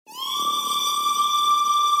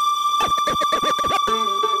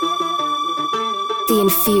The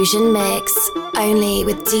Infusion Mix, only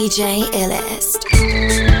with DJ Illest.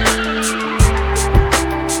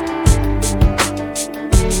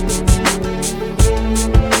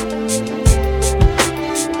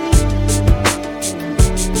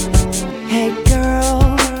 Hey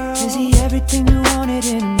girl, is he everything you wanted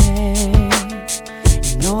in me?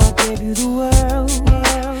 You know I gave you the world.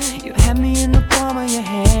 You had me in the palm of your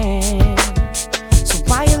hand. So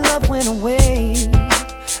why your love went away?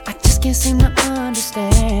 I just can't seem to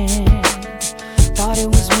understand. Thought it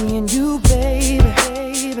was me and you, baby.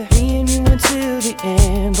 Me and you until the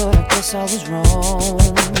end, but I guess I was wrong. Don't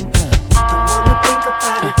wanna think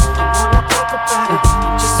about it, don't wanna talk about it.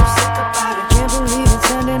 I'm just so sick about it. Can't believe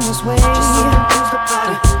it's ending this way. Just so confused about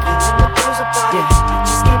it, and confused about it. I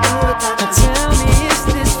just can't do it without you. Tell me, is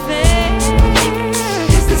this fair?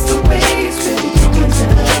 Is this the way it's really going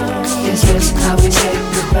down? Is this how we say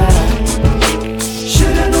goodbye?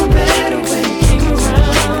 Should've known better when you came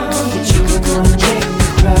around, that you were gonna make me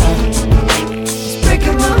cry. It's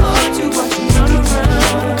breaking my heart to watch you run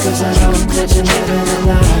around, 'cause I know that you're never gonna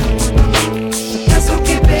lie. But that's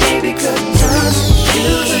okay, baby, 'cause I'm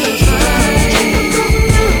feeling fine.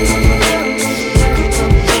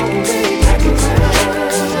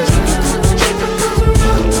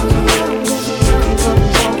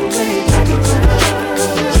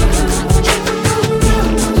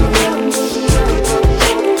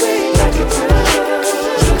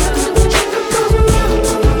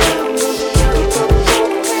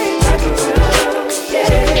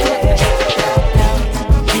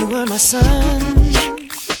 You were my sun,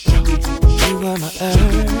 you were my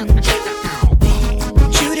earth,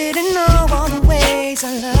 but you didn't know all the ways I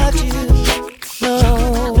loved you, no.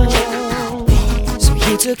 So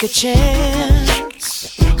you took a chance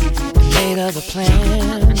and made other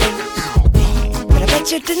plans, but I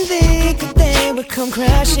bet you didn't think that they would come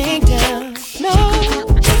crashing down, no.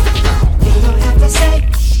 You don't have to say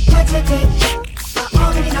what you did, I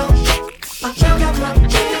already know. I found out from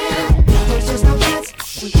here, there's just no chance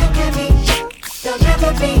when you and me, there'll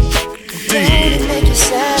never be. Don't make you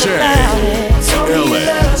sad about it. Told me you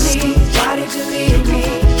love me, why did you leave me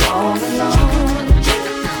all alone?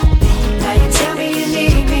 Now you tell me you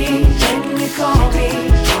need me, when you call me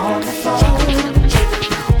on the phone.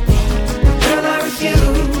 Girl, I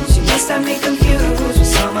refuse, you must have me confused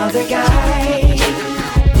with some other guy.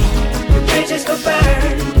 Your bridges go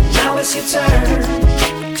burn, now it's your turn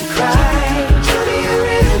to cry. Tell me a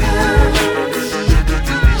rhythm,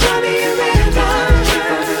 tell me a rhythm,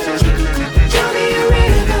 tell me a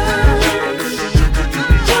rhythm.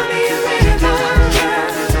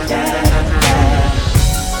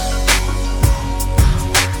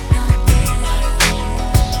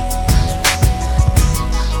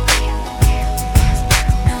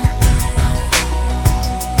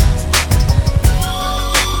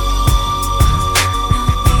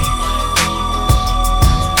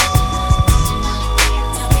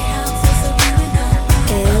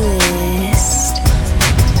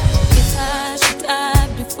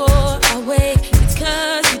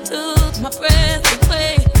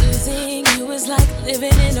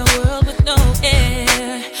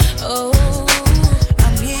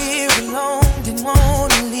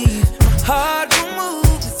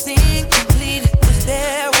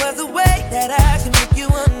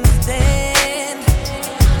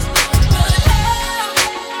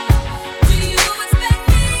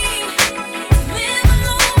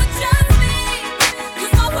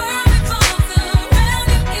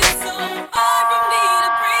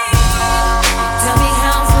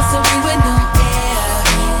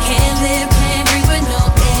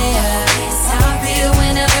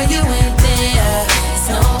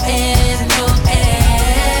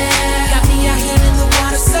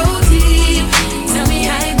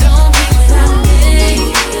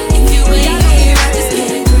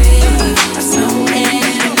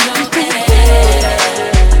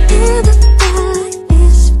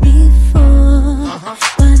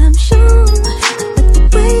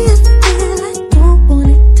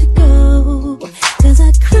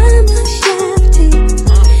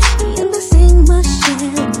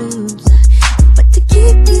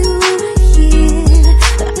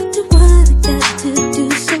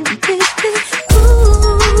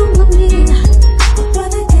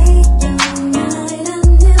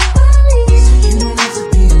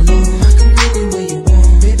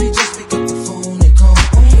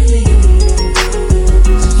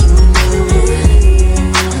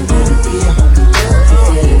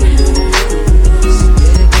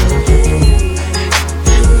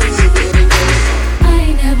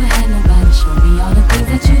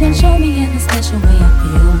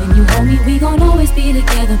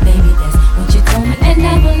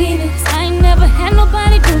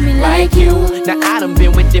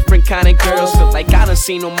 kind of girls feel like I done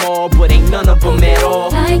seen them all, but ain't none of them at all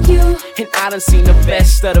like you. And I done seen the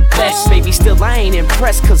best of the best, baby, still I ain't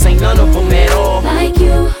impressed, cause ain't none of them at all like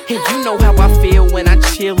you. And you know how I feel when I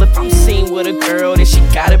chill. If I'm seen with a girl, then she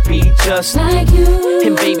gotta be just like you.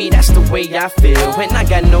 And baby, that's the way I feel. And I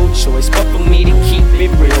got no choice but for me to keep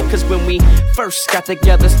it real. Cause when we first got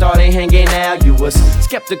together, started hanging out, you was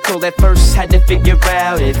skeptical at first, had to figure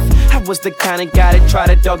out if I was the kind of guy that try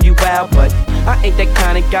to dog you out. But I ain't that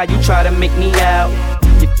kind of guy you try to make me out.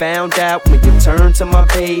 You found out when you turned to my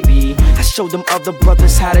baby. I showed them other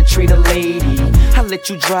brothers how to treat a lady. I let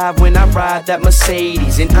you drive when I ride that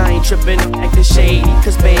Mercedes. And I ain't tripping, acting shady,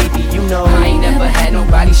 cause baby, you know I ain't never had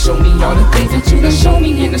nobody show me all the things that you done show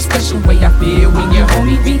me. In a special way I feel when you're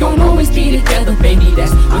homie. We gon' always be together, baby,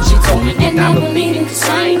 that's what she told me. And I believe it, cause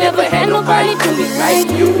I ain't never had nobody do me like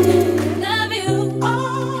you.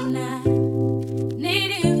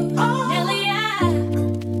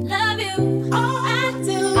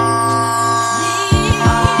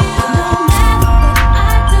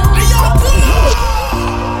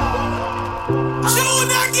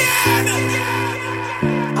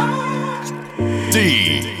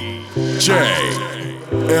 DJ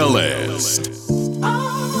Illest.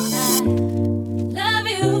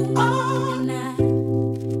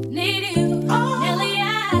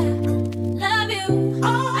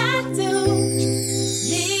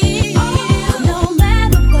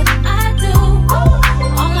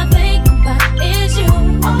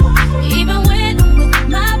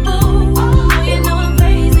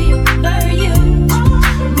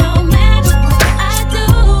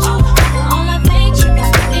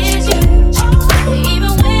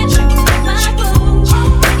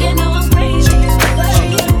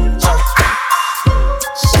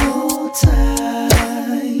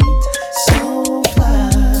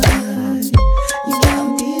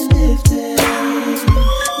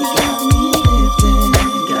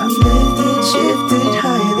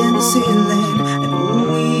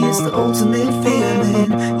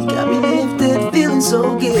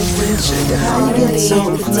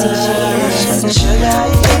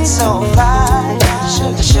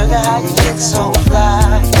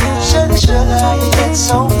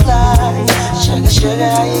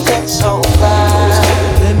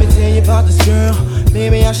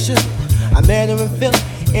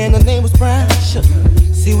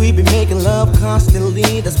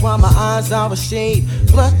 Our shade,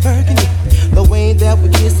 blood burgundy. The way that we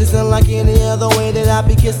kiss isn't like any other way that I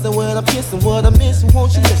be kissing when I'm kissing. What I'm missing,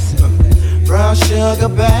 won't you listen? Brown sugar,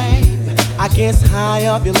 babe. I guess high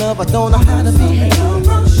up your love, I don't know how to be.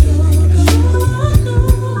 Brown sugar.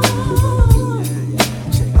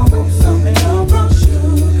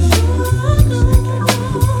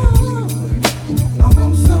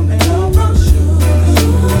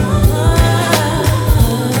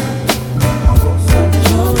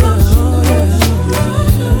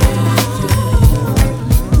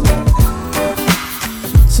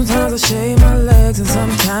 Sometimes I shave my legs and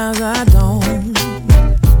sometimes I don't.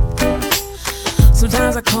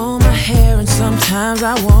 Sometimes I comb my hair and sometimes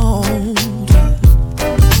I won't.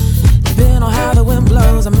 Depending on how the wind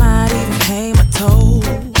blows, I might even paint my toes.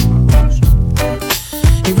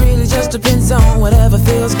 It really just depends on whatever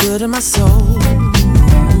feels good in my soul. Not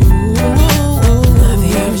the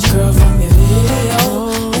average girl from your video,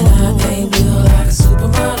 and I ain't built like a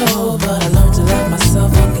supermodel, but I learned to love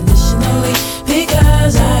myself unconditionally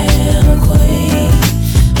because I am a queen.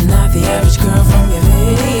 I'm not the average girl from your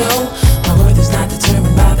video. My worth is not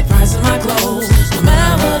determined by the price of my clothes. No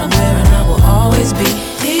matter what I'm wearing, I will always be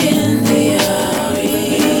in the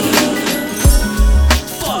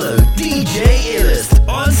Follow DJ Illest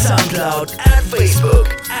on SoundCloud and Facebook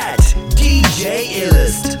at DJ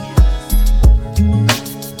Illest.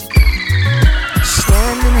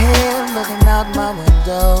 Standing here looking out my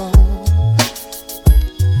window.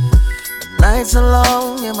 Nights are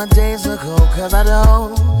long and my days are cold, cause I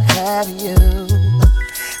don't have you.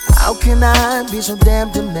 How can I be so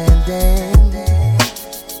damn demanding?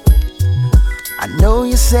 I know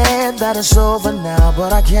you said that it's over now,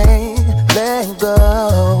 but I can't let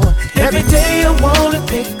go. Every day I wanna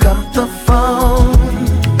pick up the phone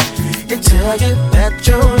and tell you that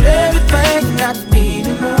you're everything I need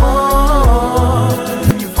and more.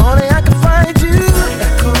 If only I could find you.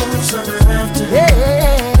 Echoes summer after.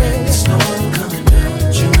 Yeah. Snow coming down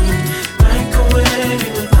in June. Like a wedding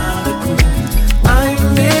without a groom. I'm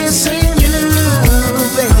missing you,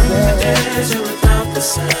 baby. Desert without the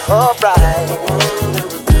sun. Alright.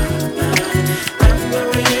 I'm the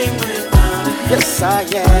ring without a hand. Yes, I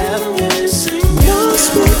am.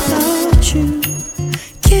 Lost without you,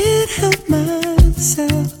 can't help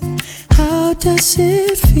myself. How does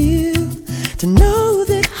it feel to know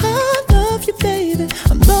that I love you, baby?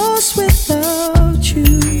 I'm lost without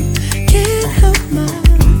you. Can't help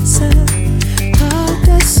myself. How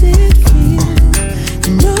does it feel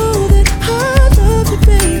to know that I love you,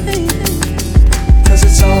 baby? 'Cause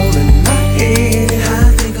it's all in my head.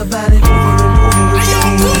 I think about it over and over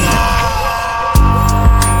again.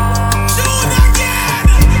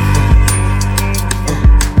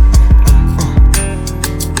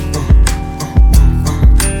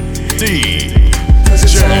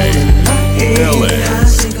 I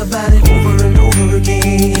think about it over and over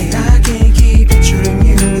again. I can't keep picturing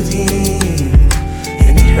you with him,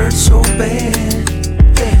 and it hurts so bad,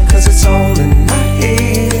 'cause it's all in my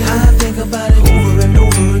head. I think about it over and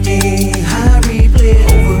over again. I replay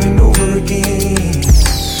it over and over again,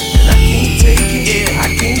 and I can't take it, I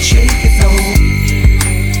can't shake it, no.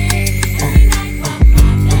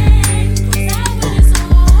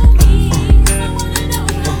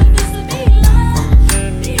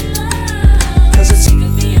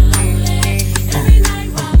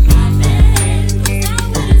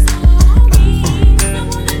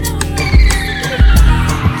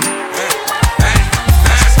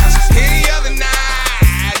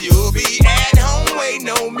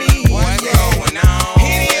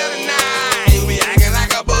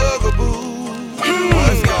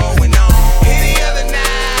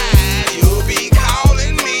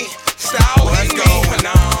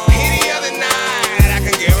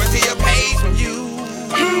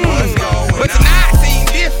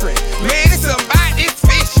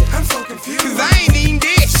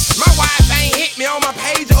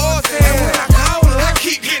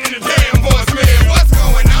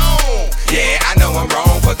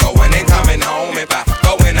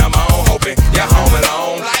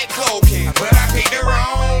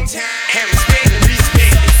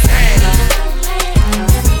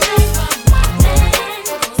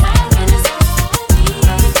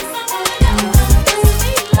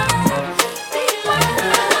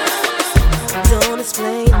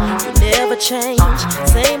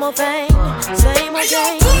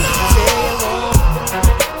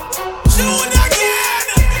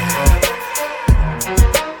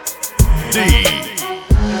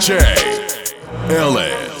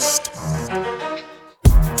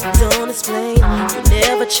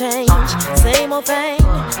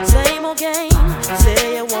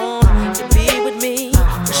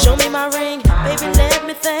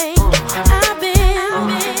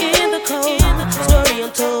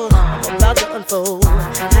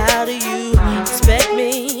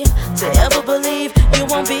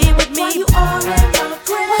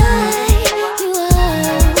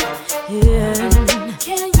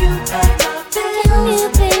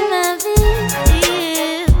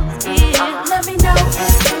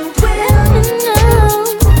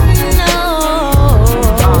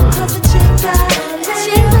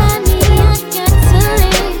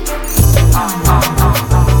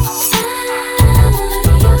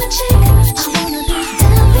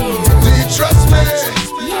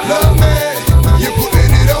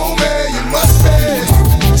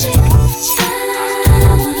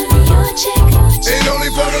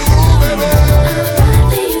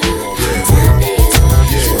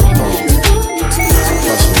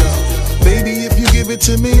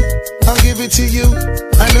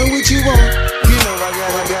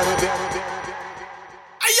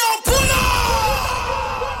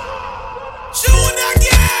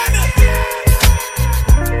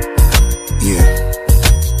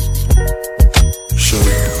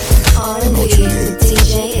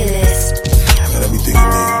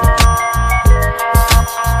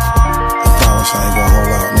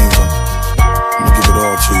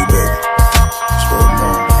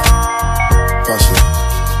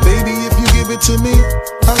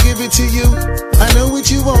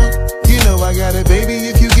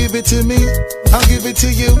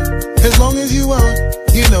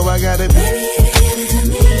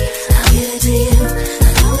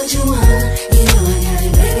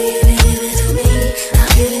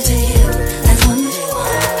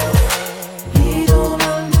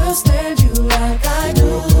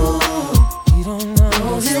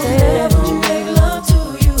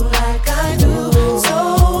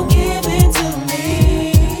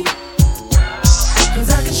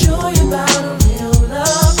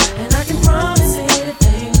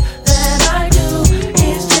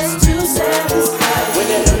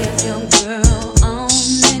 Young girl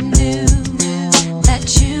only knew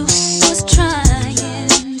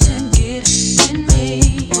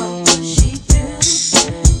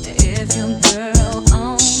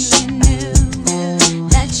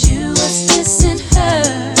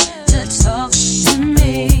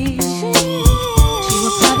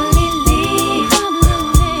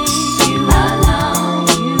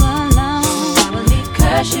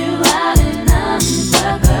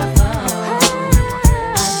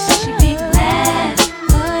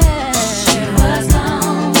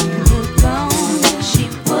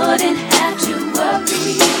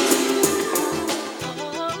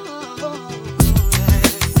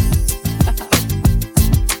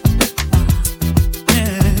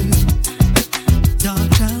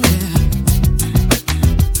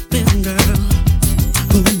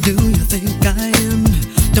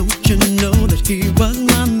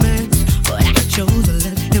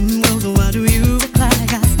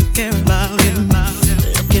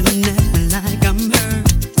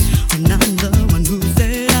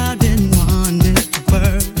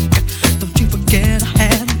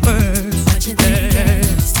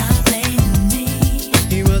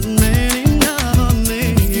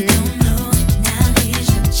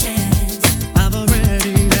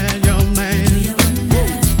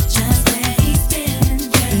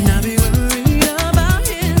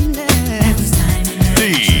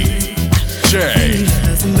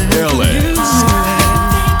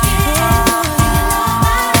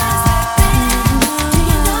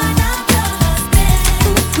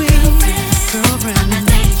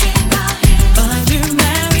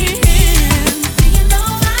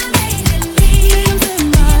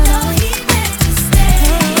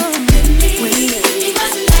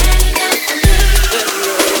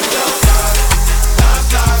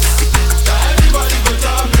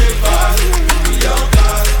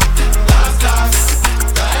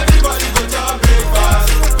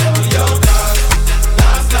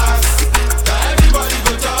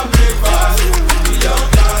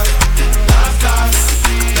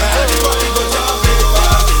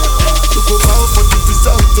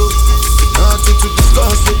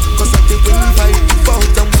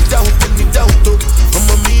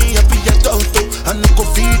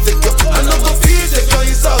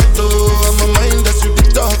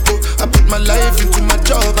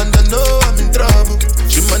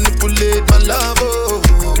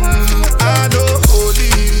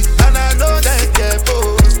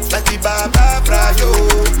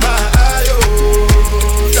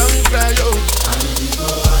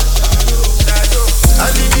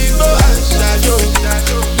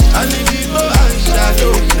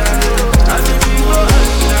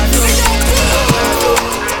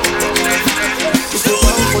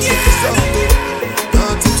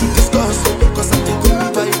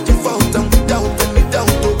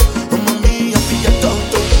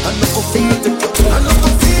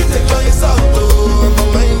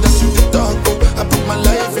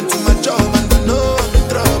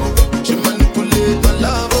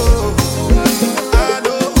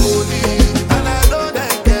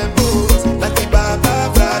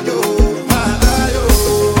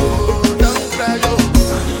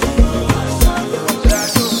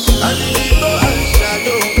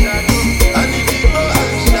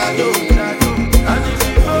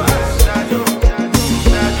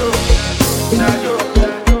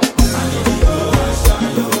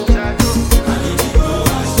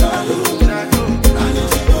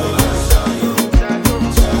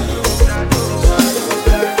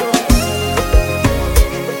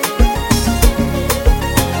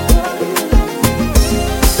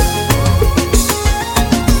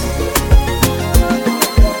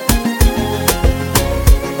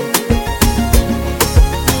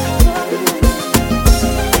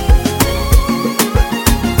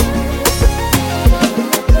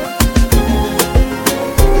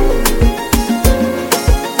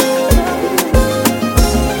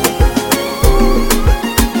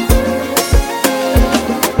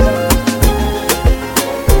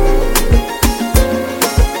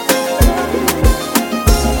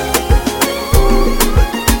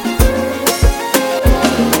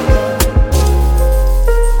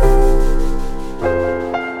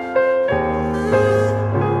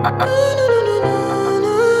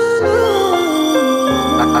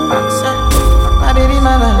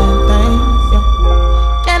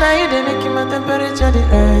temperature the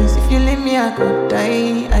rise. If you leave me, I could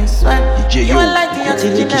die. I swear. You are like the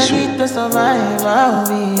oxygen I need to survive. I'll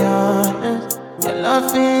be honest. Your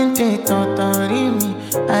love ain't it, totally me.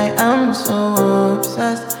 I am so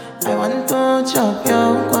obsessed. I want to chop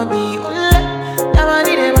your kwabi. Ule,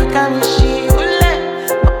 nobody dey makamishi. Ule,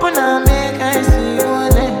 open up, make I see.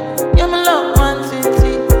 Ule, you're my love one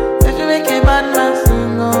city. If you make a bad man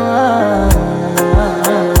sing,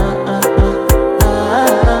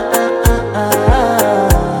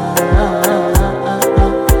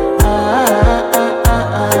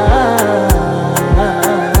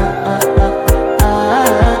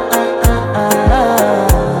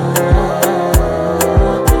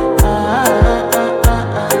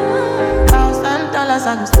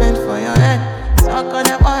 I go spend for your head. Talk on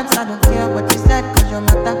it once, I don't care what you said. Cause your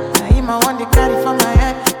matter, now you my one they carry for my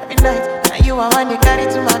head. Every night, now you are one they carry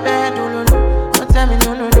to my bed. Oh, no, no, don't tell me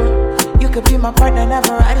no, no, no. You could be my partner,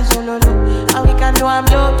 never riding solo, no. And we can do, I'm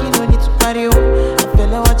lucky, no need to party, oh. I feel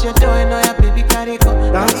like what you're doing, oh yeah, baby, carry go.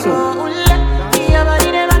 That's so, your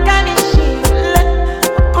body never can be shit.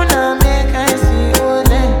 Open up, make I see, oh,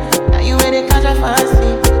 now you where they catch a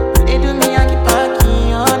fancy. They do me, I keep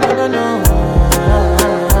packing, oh, no, no, no.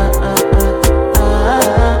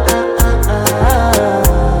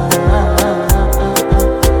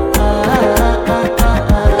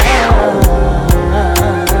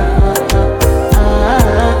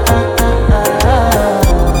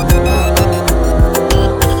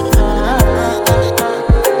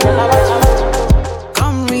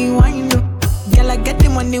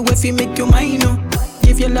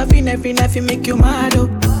 every night you make you mad, oh.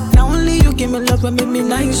 Now only you give me love and make me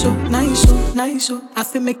nice, oh, nice, oh, nice, oh. I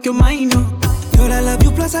feel make you mine, oh. Girl, I love you,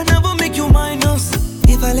 plus I never make you minus.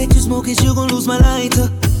 If I let you smoke it, you gon' lose my lighter.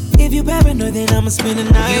 If you paranoid, then I'ma spend the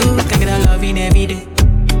night. You can get a loving every day.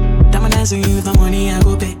 Diamond eyes on you, the money I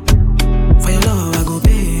go pay. For your love, I go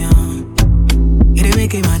pay, it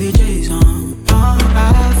make it my DJs,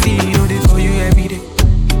 I feel it for you every day.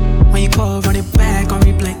 When you call, run it back on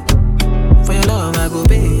replay. For your love, I go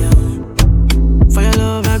pay, for your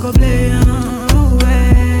love, I go play,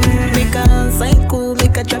 Make a psycho,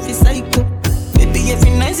 make a traffic psycho. Baby, every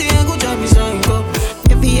night say I go drive me psycho.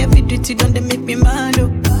 Every duty done, they make me mad, oh.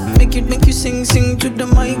 Make you sing to the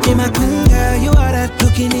mic. Yeah, my queen girl, you are that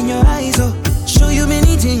looking in your eyes, oh. Show you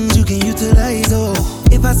many things you can utilize, oh.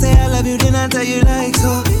 If I say I love you, then I tell you like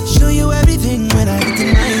so. Show you everything when I get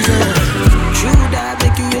in my zone. True that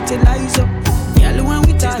make you utilize, oh. Girl, when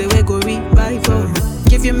we taste the way go revive, oh.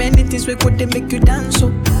 Give you many things we could they make you dance,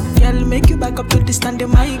 oh. Girl, make you back up to the stand, the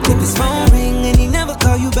mic. If his phone ring and he never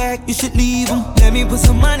call you back, you should leave him. Let me put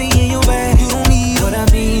some money in your bag. You don't need what I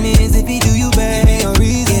mean is if he do you bad, give me a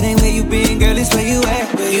reason. It ain't where you been, girl, it's where you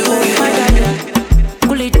at. Where you at? My God,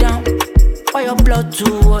 cool it down. Why your blood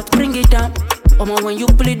too hot? Bring it down. Mama, when you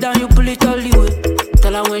pull it down, you pull it all the way.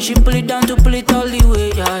 Tell her when she pull it down to pull it all the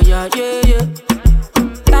way. Yeah.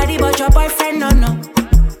 Body but your boyfriend, no.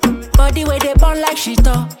 Body where they burn like she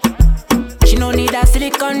talk. She no need that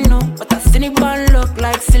silicone, no. But a cynic bun look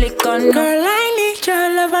like silicone, no. Girl, I need your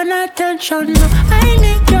love and attention, no. I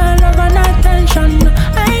need your love and attention, no.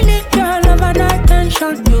 I need your love and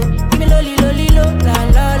attention, you. Give me lolly, lo, la.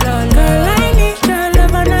 Girl, I need your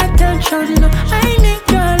love and attention, no. I need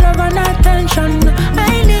your love and attention, no.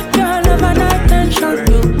 I need your love and attention,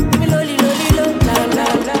 you. Give me lolly, lo, la.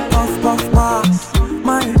 Puff, pass,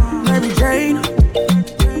 my Mary Jane.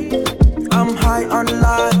 I'm high on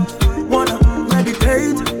life. Wanna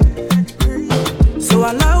meditate, so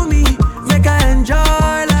allow me, make I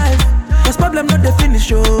enjoy life. Cause problem not the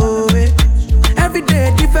finish, oh, eh. Every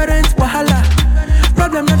day different wahala.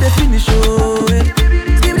 Problem not the finish, oh, eh.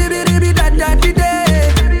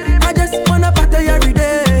 I just wanna party every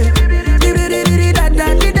day.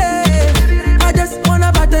 I just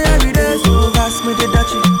wanna party every day. So pass me the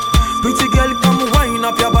dachi. Pretty girl, come wind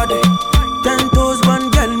up your body. 10 toes, one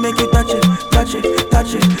girl, make it touch it. Touch it,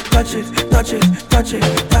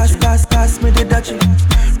 pass me the dachi.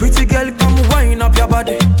 Pretty girl, come wind up your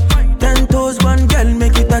body. 10 toes, one girl,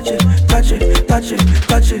 make it touch it.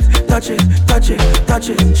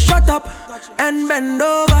 Shut up and bend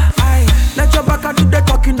over. Aye. Let your back do the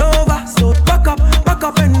talking over. So back up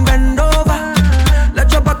and bend over.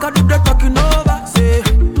 Let your back do the talking over. Say,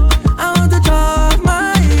 I want to talk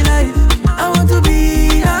my life. I want to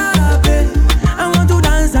be happy. I want to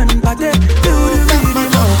dance and party.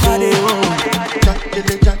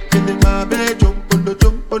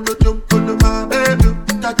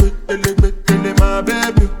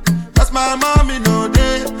 That's my mommy, no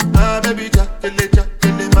day. My baby, Jack,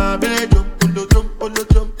 my baby,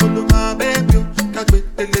 my baby,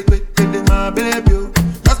 my baby.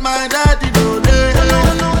 That's my daddy, no day.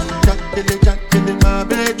 Jack, my baby, my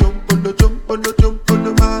baby,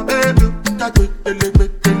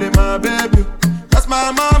 my baby. That's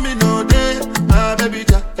my mommy, no day. My baby,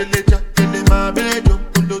 Jack, my baby, my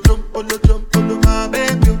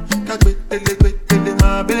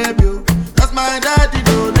baby. That's my daddy,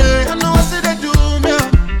 no day. I know what say they do me.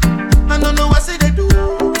 I don't know what say they do.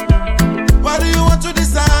 Why do you want to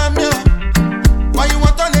disarm me? Why you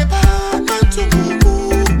want to bad man to move?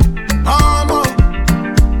 No,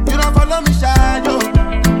 you don't follow me, shadow.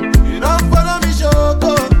 You don't follow me,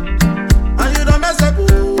 shoko. And you don't mess up,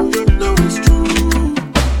 you know it's true.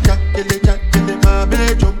 Jack, my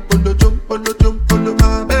baby, jump on the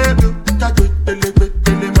my baby. Jack,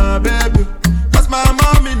 my baby. That's my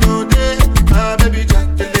mommy, no day. My baby, Jack,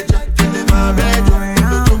 my baby.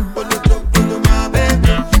 Jump on the my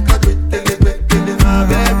baby. My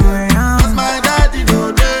baby. That's my daddy,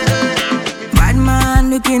 no day. Bad man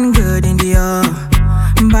looking good in the air.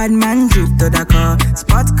 Bad man drip to the car.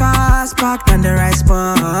 Spot cars parked on the right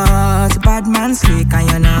spot. Bad man slick and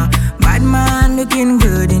you know. Bad man looking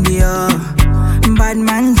good in the air. Bad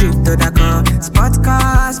man drip to the car. Spot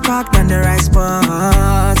cars parked on the right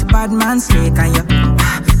spot. Bad man slick and you.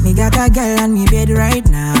 Me got a girl on me bed right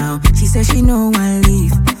now. She says she no one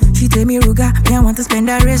leave. She tell me, Ruga, me I want to spend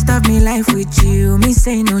the rest of me life with you. Me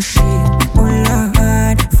say no shit. Oh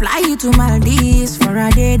Lord, fly you to Maldives for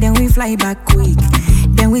a day, then we fly back quick.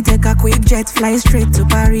 Then we take a quick jet, fly straight to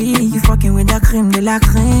Paris. You fucking with the creme de la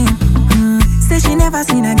creme. Say she never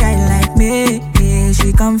seen a guy like me. Yeah,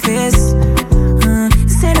 she confess.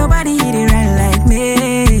 say nobody hit it right like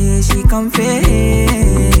me. She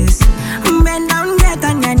confess. Bend down, get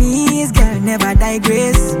on your knees, girl, never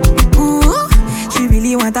digress. Ooh, she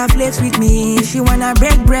really wanna flex with me. She wanna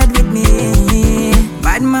break bread with me.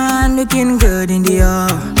 Bad man looking good in the air.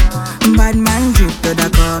 Bad man drip to the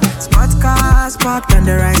car. Sports cars parked on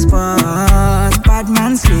the right spot. Bad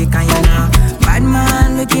man slick and you know. Bad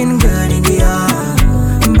man looking good in the air.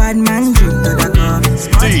 Bad man drip to the car.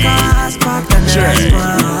 Sports cars parked on the right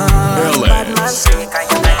spot. Bad man slick and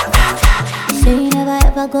you know. Say you never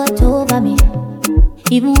ever got over me,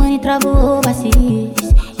 even when you travel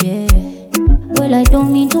overseas. Yeah. Well, I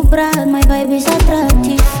don't mean to brag, my vibe is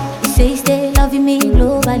attractive. You say stay loving me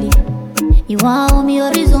globally. You want me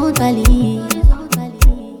horizontally.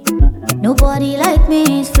 Nobody like me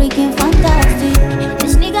is freaking fantastic.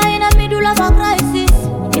 This nigga in the middle of a crisis.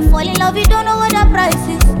 If fall in love, you don't know what the price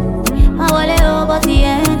is. I want it over the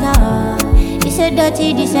end. It's a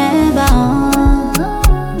dirty December.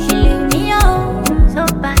 She leave me out, so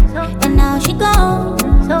bad, so bad. And now she gone,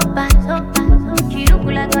 so bad, so bad. She look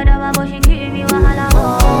like a dava, but she give me wahala.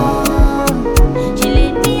 Oh, she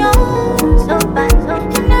leave me out, so bad, so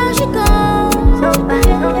bad. And now she gone.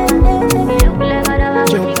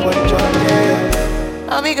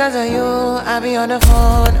 All because of you, I be on the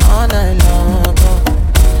phone all night long.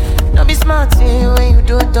 Don't be smarty when you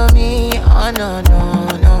do it to me. Oh no, no,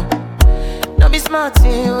 no. Don't be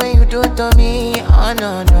smarty when you do it to me. Oh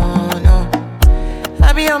no, no, no.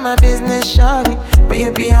 I be on my business, shawty, but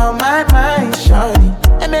you be on my mind, shawty.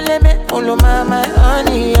 MLM, all of my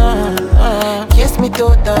honey, Kiss me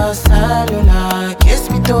to the cellular, kiss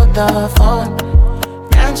me to the phone.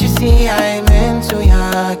 Can't you see I'm into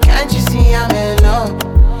ya? Can't you see I'm in love?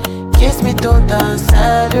 Kiss me to the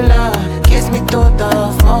cellular, kiss me to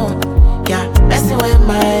the phone. Yeah, messing with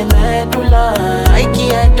my medulla. I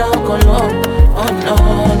can't talk alone. Oh no,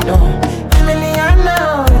 no.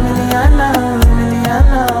 Emiliano, Emiliano,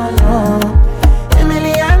 Emiliano, no.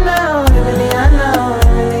 Emiliano, Emiliano,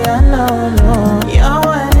 Emiliano, no. Yo,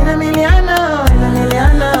 in Emiliano, in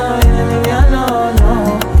Emiliano, in Emiliano, no.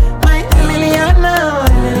 My Emiliano,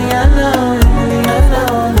 Emiliano, Emiliano,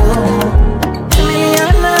 no.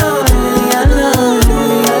 Emiliano, Emiliano,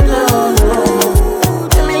 Emiliano, no.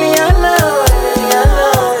 Emiliano, Emiliano,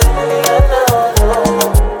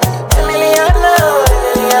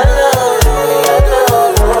 Emiliano,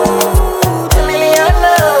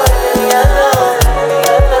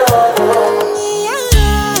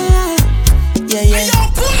 no. Emiliano,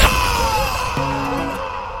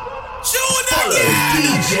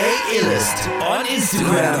 on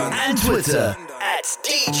Instagram and Twitter at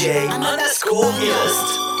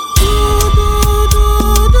DJ_Illest.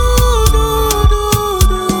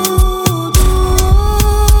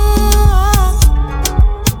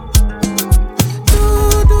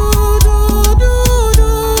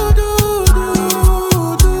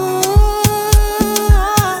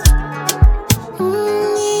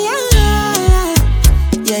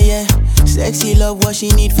 Yeah, yeah. Sexy love, what she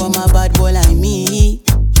need from a bad boy like me.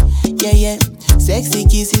 Yeah, yeah. Sexy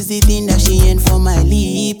kiss is the thing that she ain't for my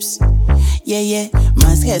lips. Yeah, yeah.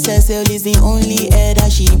 My skirt herself is the only air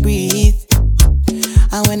that she breathes.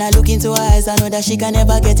 And when I look into her eyes, I know that she can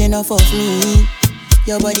never get enough of me.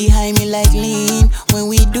 Your body high me like lean. When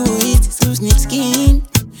we do it, snip, snip skin.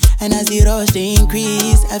 And as the rush they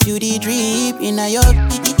increase, I feel the drip in your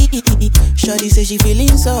Shorty say she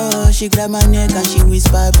feeling so. She grab my neck and she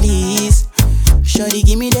whisper please. Shorty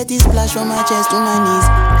give me that splash from my chest to my knees.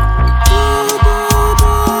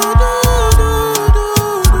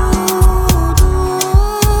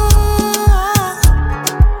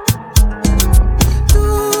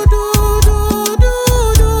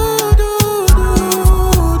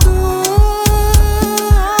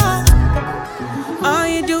 All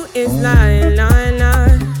you do is lie, lie,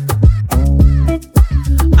 lie.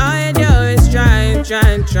 All you do is try,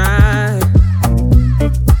 try, try.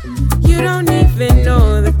 You don't even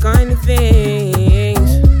know the kind of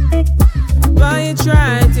things, but you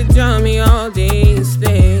try to tell me all these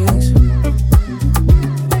things.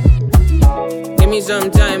 Give me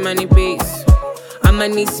some time, I need peace. I'ma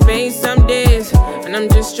need space some days, and I'm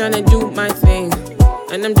just tryna do my thing,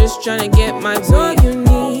 and I'm just tryna get my way. So you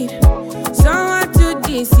need someone to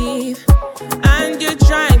deceive, and you're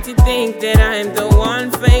trying to think that I'm the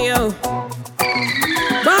one for you.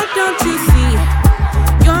 But don't you see,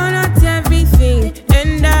 you're not everything,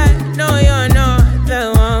 and I know you're not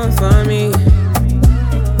the one for me.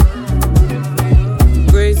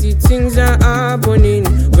 Crazy things are happening,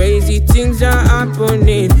 crazy things are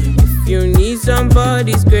happening. If you need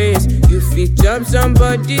somebody's grace, you fit up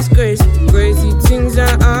somebody's grace. Crazy things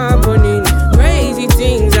are happening, crazy plenty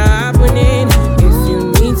things are happening. If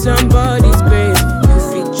you need somebody's grace,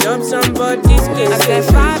 if you jump somebody's case. I said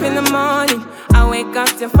 5 in the morning, I wake up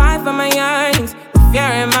to 5 for my earnings.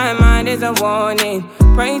 Fear in my mind is a warning.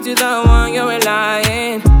 Pray to the one you're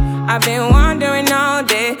relying. I've been wandering all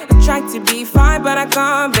day. I tried to be fine, but I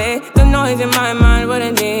can't be. The noise in my mind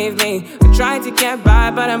wouldn't leave me. I tried to get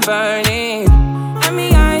by, but I'm burning. And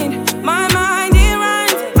behind my mind, it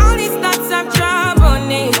runs. All these thoughts of trouble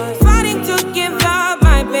me. Fighting to give up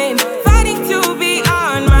my pain. Fighting to be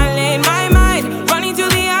on my lane. My mind running to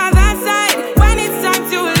the other side. When it's time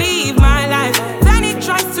to leave my life, then it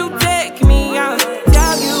tries to take me out.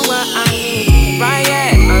 Tell you what I need, right? Yeah.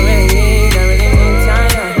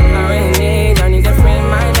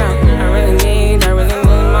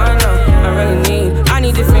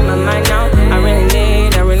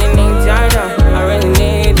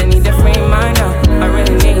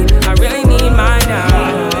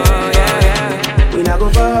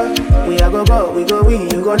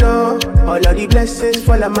 All of the blessings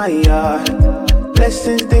fall on my yard.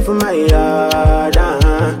 Blessings stay for my yard.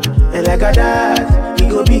 And like a dad, he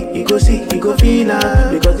go be, he go see, he go feel.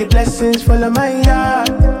 Because the blessings fall on my yard.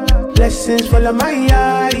 Blessings fall on my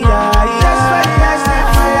yard. That's why I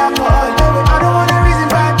set fire for all. I don't wanna reason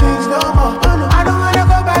bad things no more. I don't wanna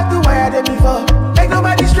go back to where I did before. Make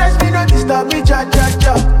nobody stress me, not disturb me, cha.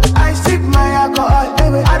 I sip my alcohol.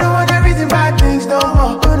 I don't wanna reason bad things no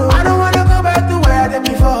more. I don't wanna go back to where I did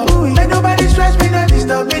before. Make nobody stress me, not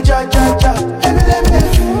disturb me, cha.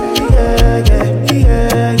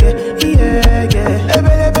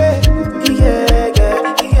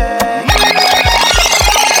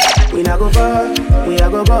 We not go far, we a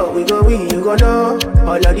go go, we go we, you go know.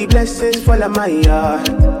 All of the blessings fall on my yard.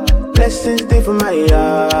 Blessings stay for my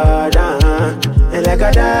yard. And like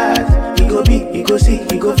a dad, he go be, he go see,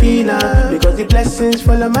 he go feel. Because the blessings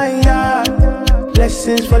fall on my yard.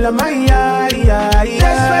 Blessings fall on my yard.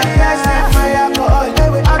 That's why I set my alcohol.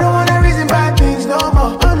 I don't wanna reason bad things no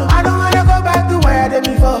more. I don't wanna go back to where I did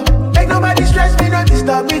before. Make nobody stress me, not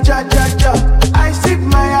disturb me, cha. I sip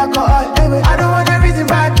my alcohol. I don't wanna reason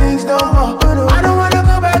bad things no more. I don't wanna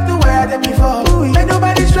go back to where I did before. Make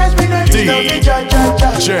nobody stress me, not disturb me, cha.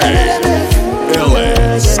 DJ Ellis.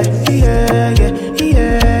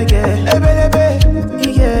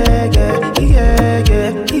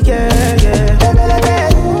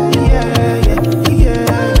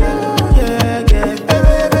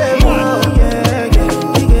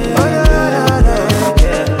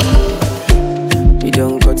 You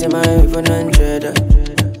don't go to my iPhone 100.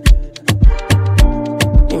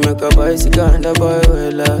 You make a bicycle and a boy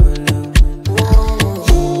will love.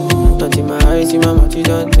 Not in my eyes, in my mouth, you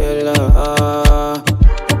don't tell her.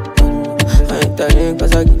 I ain't telling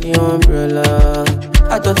cause I give you umbrella.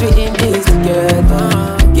 I thought we in this together.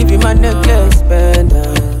 Give you my necklace,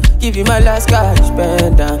 pendant. Give you my last cash,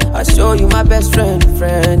 pendant. I show you my best friend.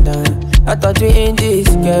 I thought we in this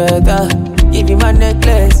together. Give you my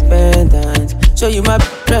necklace, pendant. Show you my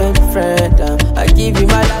friend. I give you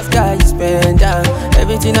my last cash, pendant.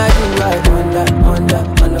 Everything I do, I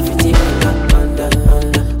under 50, under.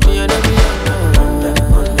 Me and every under.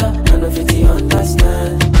 I know 50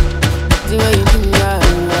 understand. The way you do that.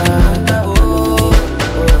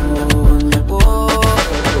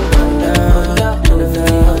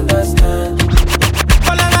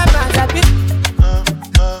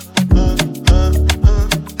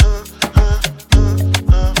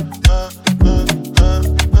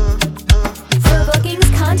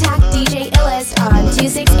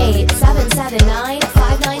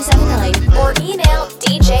 or email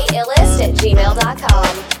djillist@gmail.com.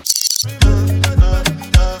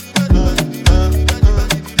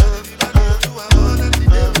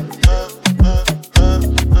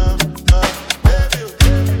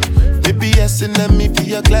 And let me be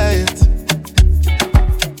your client.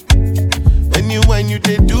 When you whine, you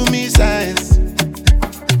they do me size.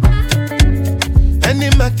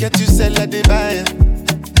 Any market you sell, I they buy.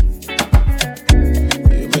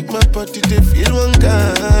 You make my body they feel one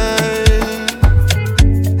kind.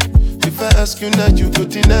 If I ask you now, you go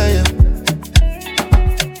deny.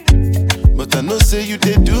 But I know say you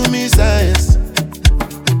they do me size.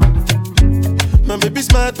 My baby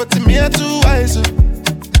smart, but to me I too wise.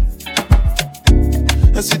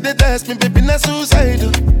 I see they test me, baby, not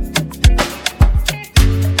suicidal.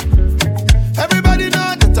 Everybody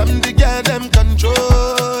know that I'm the girl, them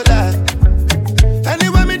controller.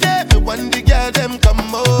 Anywhere me there, me want the girl, them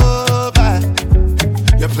come over.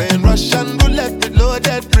 You're playing Russian roulette with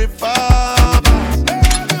loaded revolvers.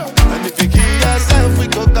 And if you kill yourself, we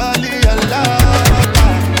go call it a love.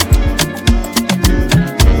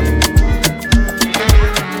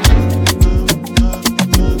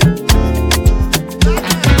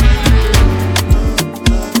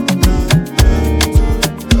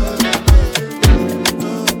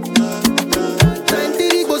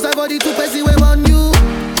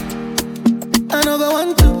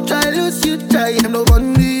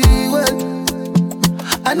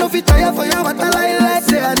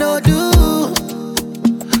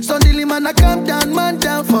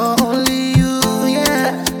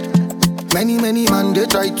 many man they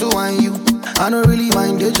try to whine you. I don't really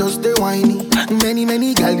mind, they just they whiny.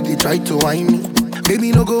 Many gal they try to whine me.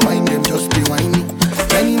 Baby no go whine them, just be whiny.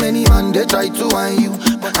 Many man they try to whine you.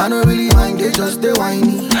 I don't really mind, they just they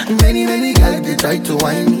whiny. Many gal they try to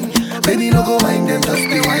whine me. Baby no go whine them, just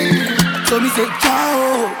be whiny. So me say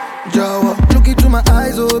ciao, Jawa. Look into my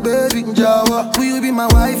eyes, oh baby, Jawa. Will you be my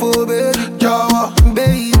wife, oh baby, Jawa,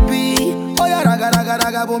 baby. Oh yeah,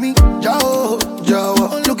 raga for me, Jawa,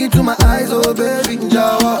 Jawa. Look into my eyes, oh baby,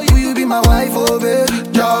 Jawa. Will you be my wife, oh baby,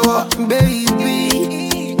 Jawa, baby.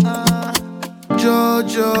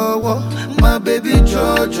 Jawa, my baby,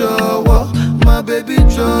 Jawa, my baby,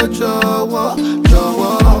 Jawa.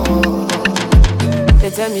 They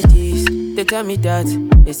tell me this, they tell me that.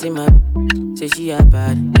 They say my say she a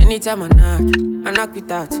bad. Anytime I knock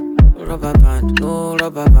without rubber band, no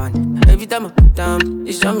rubber band. Every time I put down,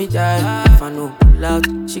 they show me that. If I know pull out,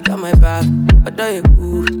 she got my back. Although you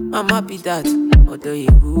ooh, I'm happy that. Although you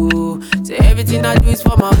ooh, say everything I do is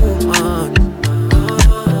for my woman.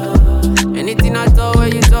 Anything I talk,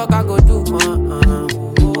 when you talk, I go do.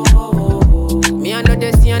 Me I know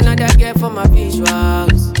they see another girl for my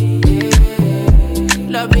visuals.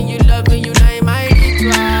 Loving you, now in my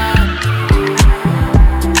ritual.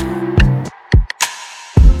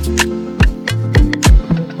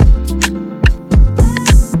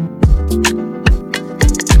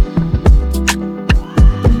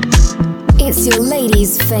 It's your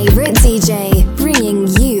ladies' favorite DJ, bringing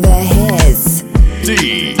you the hits.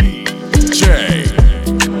 DJ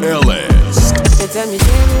Ellis. They tell me,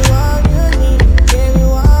 give me all you need, give me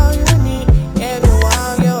all you need, give me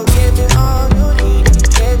all, yo, give me all you need,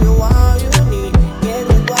 give me all you need, give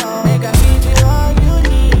me all, make I give you all you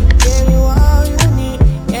need, give me all you need,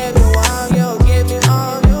 give me all, yo, give me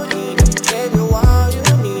all you need, give me all you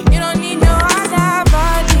need. You don't need no other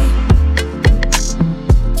body.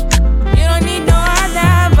 You don't need no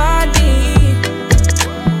other body.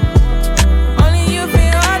 Only you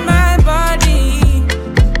feel on my body.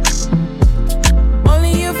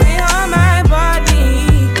 Only you feel on my body.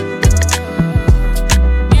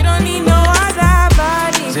 You don't need no other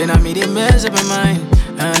body. Say now me they mess up your mind,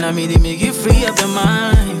 and now me they make you free up your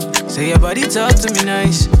mind. Say your body talk to me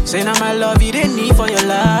nice. Say now my love you didn't need for your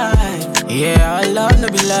life. Yeah, our love no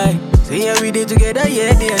be lie. Say yeah we did together,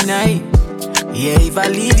 yeah, day and night. Yeah, if I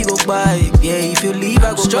leave you go by. Yeah, if you leave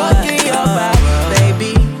I go stroking your body,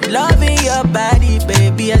 baby. Loving your body,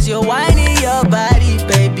 baby. As you're whining your body,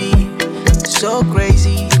 baby. So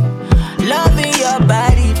crazy. Loving your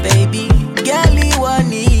body, baby. Girl, you want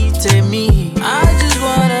need to me. I just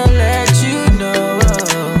wanna let you know.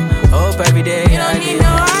 Hope every day You don't need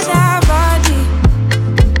no other body.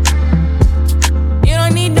 You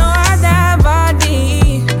don't need no other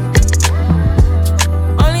body.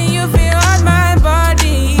 Only you feel on my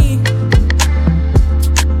body.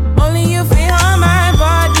 Only you feel on my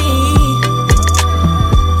body.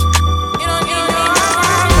 You don't need no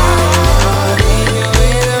other body. I need you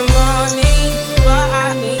in the morning, but I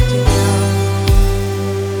need you now.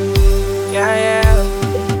 Yeah.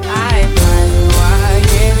 I find you, I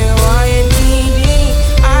give you all you need.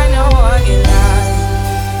 I know what you like.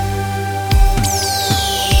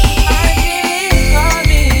 I feel it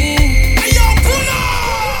coming. Yo, pull up!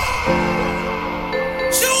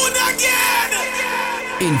 Shoot again!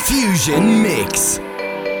 Infusion Mix.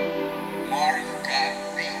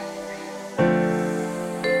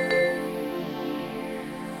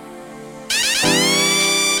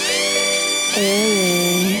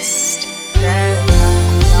 Ellis. I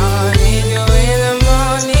need you in the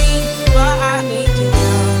morning, but I need you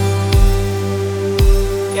now.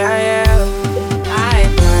 Yeah. I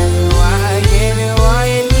find you, I give you all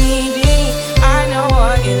you need. I know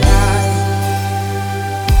what you like.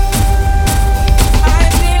 I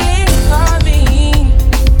feel it coming.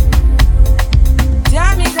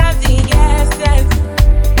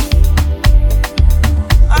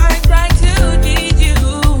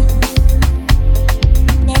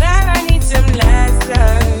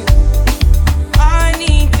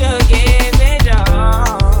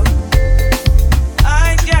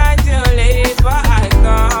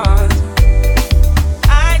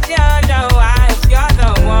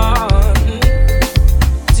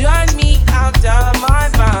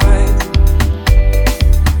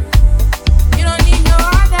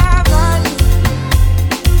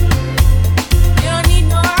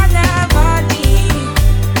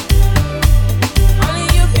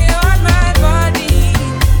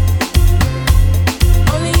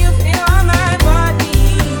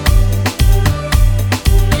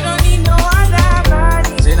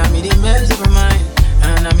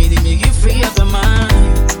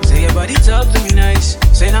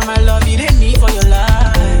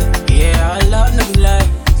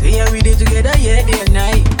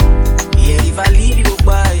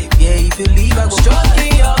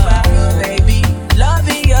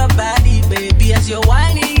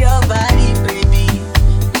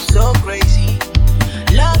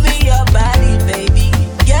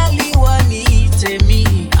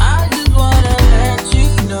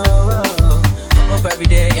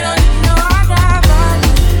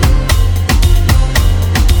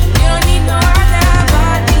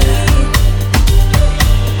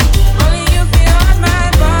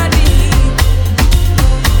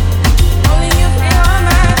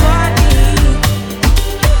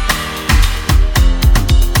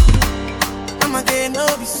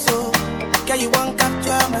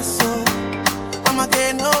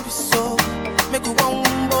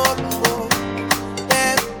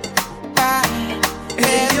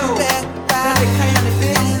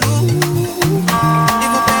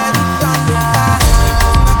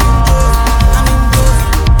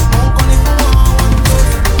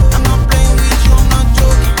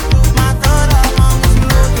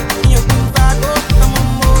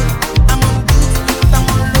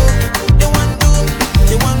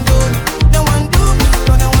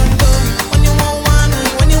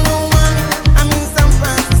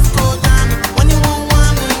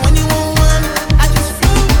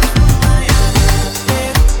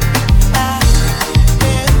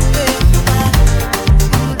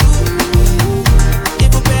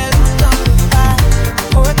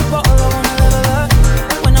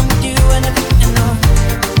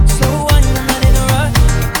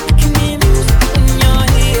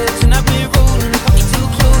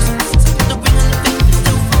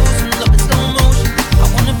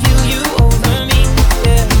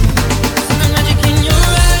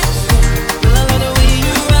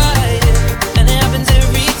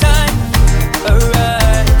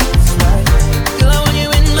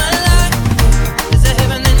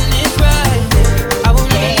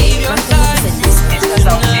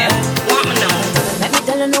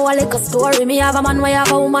 a little story. Me have a man where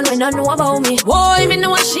have a woman when don't know about me. Boy, me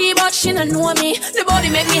know she, but she don't know me. The body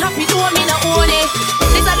make me happy, do me not own it.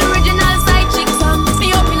 This are the original side chick song.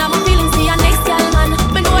 Me open up my feelings for your next girl, man.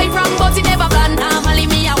 Me know it wrong, but it never plan. Normally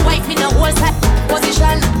me a wife in a whole side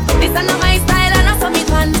position. This are not my style and that's how me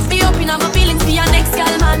plan. Me open up my feelings for your next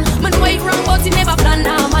girl, man. Me know it wrong, but it never plan.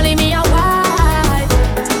 Normally me a wife.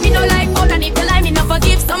 Me no like all and if you lie, me no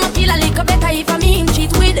forgive. Some feel a little better if I mean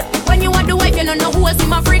cheat with. When you are the wife, you don't know who else in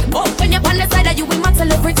my freak. Oh, when you're on the side that you will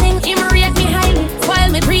muscle everything. Him rate me highly, while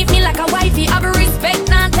me treat me like a wifey. Have a respect,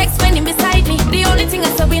 not text when him beside me. The only thing I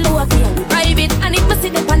say we low key and we private. And if me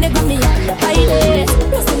sit up on the ground, me hide it.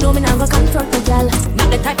 Plus you know me not go confront the girl. Not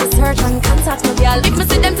the type of search and contact the girl. If me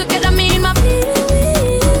see them together, me in my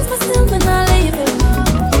feelings, but still me not leave it.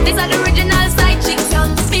 These are the original side chicks,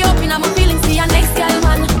 young. Me open up my feelings for your next girl,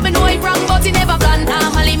 man. Me know it wrong, but it never plan.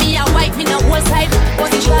 Normally me a wife, me no whole side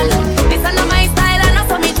position. This are not my style and that's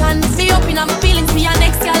how me plan. Me open up my feelings for your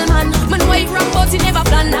next girl, man. Me know it wrong, but it never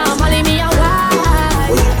plan. Normally me a wife.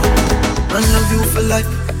 I love you for life.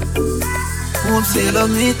 Won't say love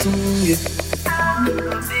me too, yeah.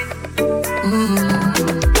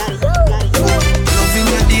 Loving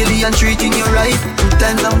you daily and treating you right. Good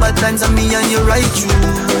times and bad times and me and you right true,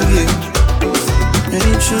 yeah.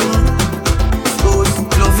 Ain't true.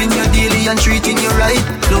 Loving you daily and treating you right.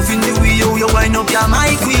 Loving the way you wind up, you're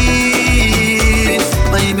my queen,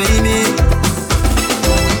 my baby.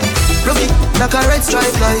 Rocky like a red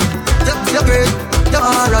stripe light. You're great, you're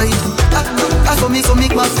alright. That's for me, so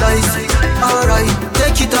make my flies. Alright,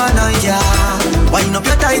 take it all night, yeah. Wind up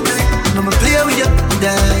your tight. Now me play with you,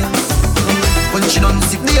 damn. When she done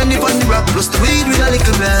sip the honey on the rock, plus the weed with a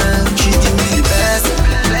little bell. She give me the best,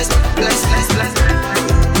 bless, bless, bless, bless.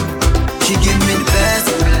 She give me the best,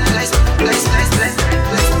 bless, bless, bless, bless,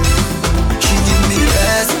 bless. She give me the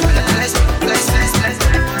best, bless, bless, bless, bless.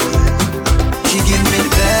 She give me the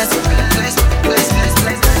best, bless, bless, bless,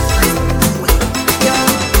 bless. Yeah,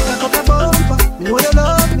 cock up your bumper, me know you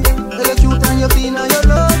love me. Tell you cute and you clean and you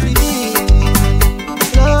love me.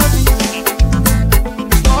 Love me.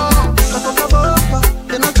 Oh, cock up your bumper,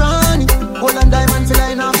 you're not trying. Gold and diamond feel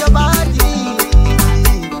line off your body.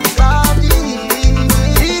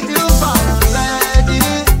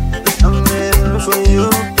 For you,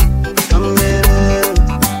 I'm in.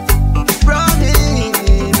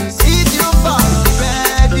 Promise, if you fall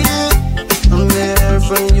ready, I'm there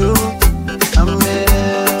for you, I'm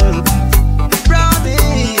in.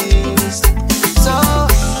 Promise, so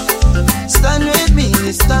stand with me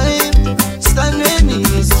this time, stand with me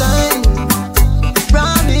this time.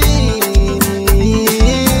 Promise,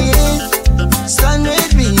 stand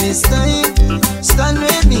with me this time, stand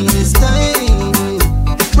with me this time.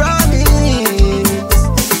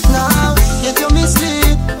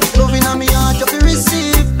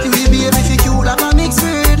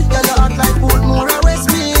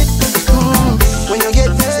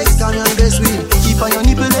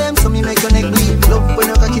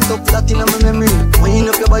 That in my memory, wind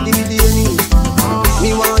up your body with the honey.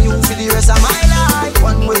 Me want you for the rest of my life.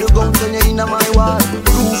 One way to go, turn you in my wall.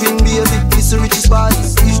 Proving baby, this the richest part.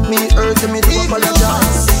 If me hurt me, do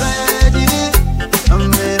apologize. Ready,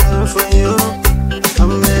 I'm there for you.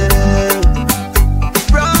 I'm there.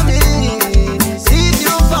 Promise, if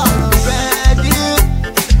you fall ready,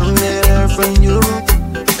 I'm there for you.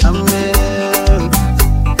 I'm there.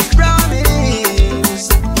 Promise,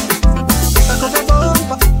 I got a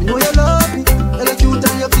bumper. Me know you love me. Tell you cute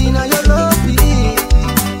and you clean and you love me.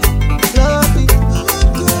 Love me.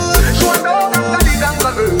 She want to open the big and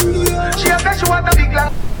girl. She said she want a big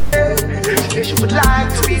long. She said she would like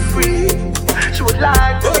to be free. She would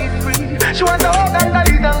like to be free. She want to open the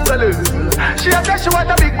big and girl. She said she want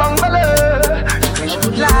a big bungalow. She said she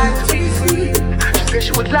would like to be free. She said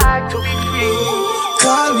she would like to be free.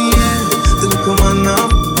 Call me, yeah. Then come on now.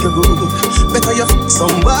 Better you f***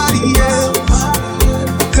 somebody else.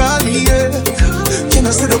 Call me, yeah. Can I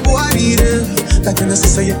say the boy I need it? Like when I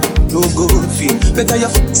say you no good feel. Better you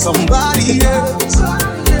f*** somebody else.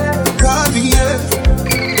 Call me, yeah.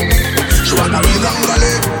 She want a big long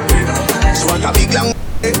gully. She want a big long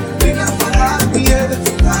yeah.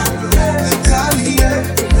 Call me, yeah.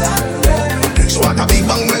 She want a big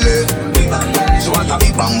bang belly. She want a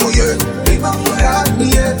big bang boy, yeah. Call me,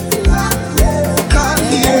 yeah. Call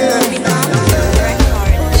me, yeah.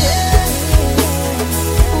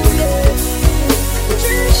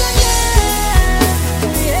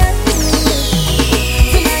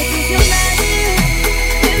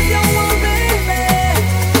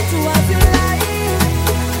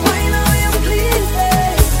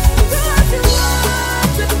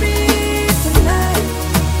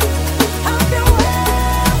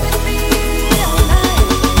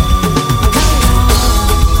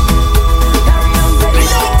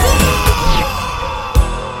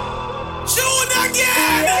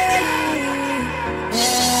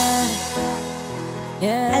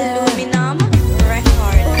 Aluminum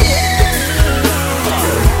Records.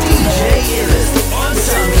 DJ Illest on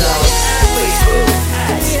SoundCloud and Facebook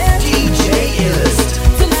at DJ Illest.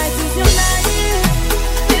 Tonight is your night,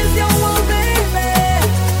 it's your one, baby.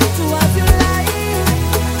 Do as you like,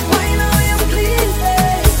 why now you please me?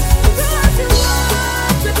 Do as you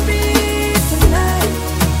want with me tonight.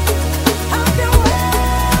 Have your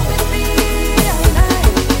way with me all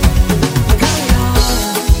night. Carry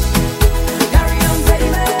on,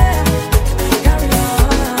 baby. Carry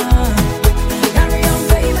on,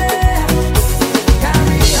 baby.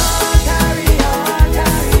 Carry on, carry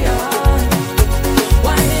on.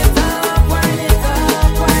 Wind it up, wind it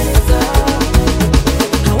up, wind it up.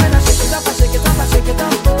 And when I shake it up, I shake it up, I shake it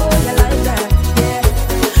up. Oh, you like that,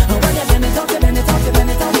 yeah. And when you bend it up, you bend it up, you bend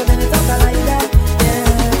it up, you bend it up, I like that,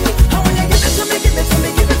 yeah. And when you give it to me, give it to me,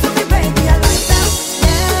 give it to me, baby, I like that,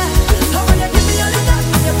 yeah. And when you give me all of that,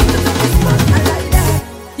 you put it on the spot, I like that.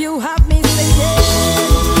 You have me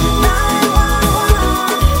singing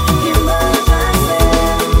 911 emergency,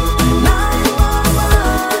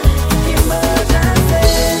 911 emergency.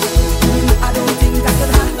 I don't think I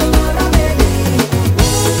could handle murder, baby.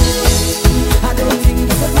 I don't think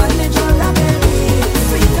I could manage murder, baby.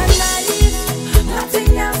 Sweet and nice,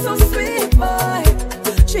 nothing else so sweet, boy.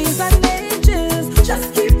 Trees and angels,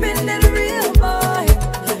 just keeping it real, boy.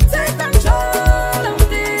 Take control of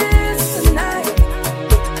this tonight.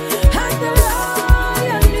 Handle all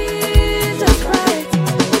you need just right.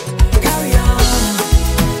 Carry on,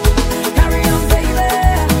 baby. Carry on, baby.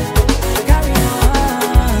 Carry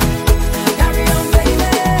on.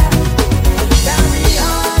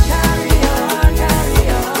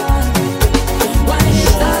 Wind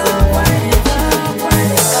it up, wind it up,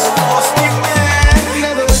 wind it up.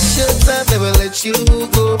 Never waste your time, never let you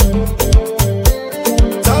go.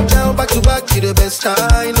 Top down, back to back, you the best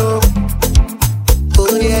I know.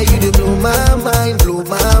 Oh yeah, you do blow my mind, blow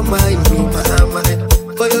my mind, blow my mind.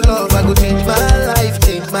 For your love, I go change my life,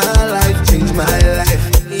 change my life, change my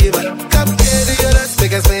life. Yeah, man. Come here to your last,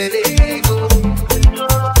 make us let it go.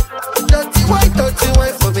 Dirty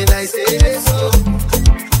white for me, nice say so.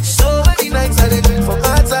 So many nights I did drink for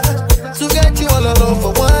matter to get you all alone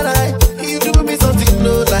for one night. You do me something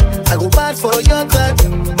no like I go bad for your time.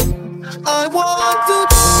 I want to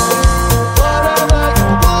do whatever you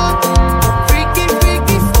want. Freaky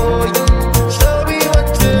for you. Show me what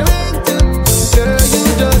you're into. Girl, you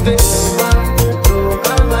just it.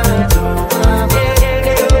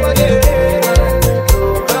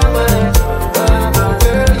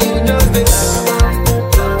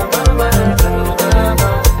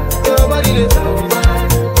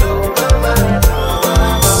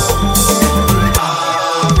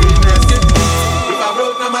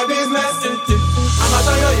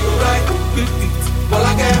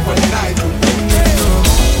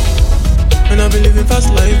 And I've been living fast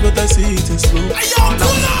life, but I see it in slow. It's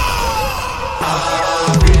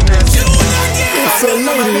your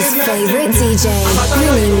ladies' favorite DJ,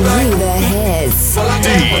 bringing you the hits. DJ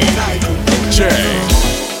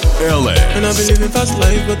Illest. And I've been living fast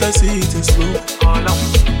life, but I see it in slow. Oh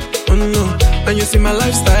no, and you see my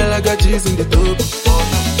lifestyle, I got G's in the top.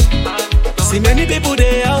 See many people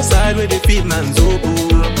there outside where they feed man's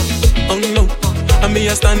oboe. Oh no, and me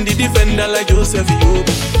I stand the defender like Joseph Yobo.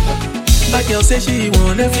 My girl say she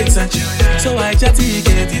want Netflix and chill, so I chatty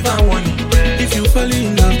get even warning. If you fall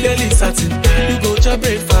in love, clearly certain. You go to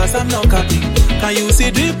breakfast, I'm not capping. Can you see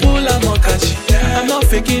the pool, I'm not catching. I'm not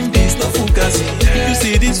faking this, no fugazi. You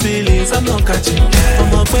see these feelings, I'm not catching.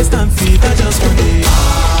 I'm a quest and feet, I just want it.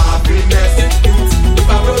 Happiness. If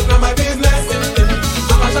I broke down my business,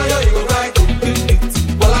 I'ma show you go right.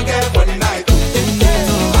 All I care for the night.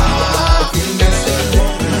 Happiness.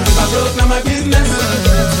 If I broke down my business,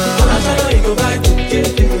 I'ma show you go right.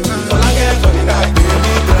 All I care for the night.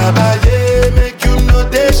 Baby, grab a make you know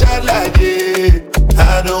they shall like it.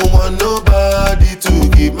 I don't want nobody to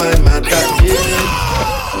keep my man back.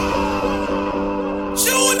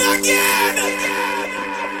 Tune again.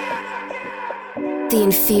 The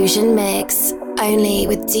Infusion Mix, only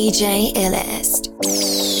with DJ Illest.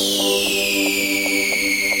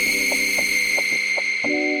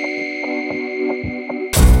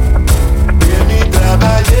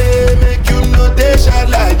 Make you know they shall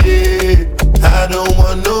like it. I don't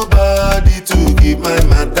want nobody to keep my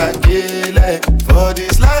matter like. For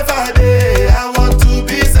this life I day, I want to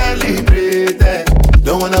be celebrated.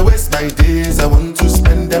 Don't wanna waste my days, I want to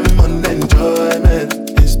spend them on enjoyment.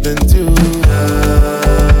 It's been too long,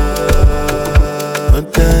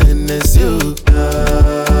 but then it's you.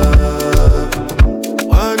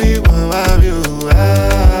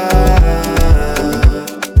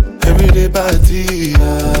 Everyday party.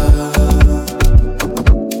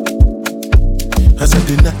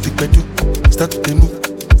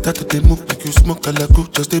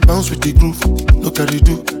 Kalaku, just they bounce with the groove. No carry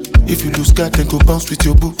do. If you lose God, then go bounce with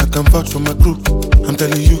your boo. I can vouch for my crew. I'm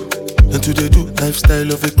telling you, and to they do.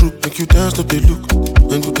 Lifestyle of a group, make you dance, to they look.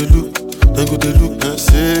 Then go they look, then go they look. And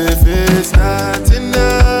say if it's not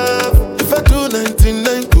enough, if I do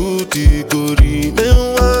 99 good, it go remain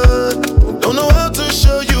one. Don't know how to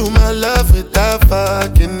show you my love without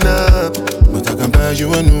fucking up, but I can buy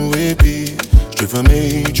you a new baby, straight from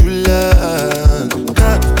July.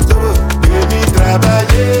 God, baby,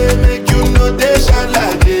 trabaye, make you know they shine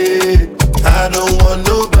like it. I don't want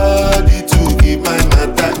nobody to keep my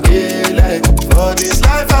matter like. For this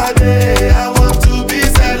life I day, I want to be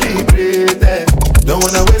celebrated. Don't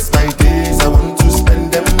wanna waste my days, I want to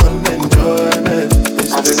spend them on enjoyment.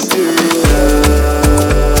 Spend it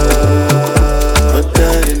but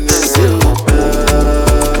that in the silver.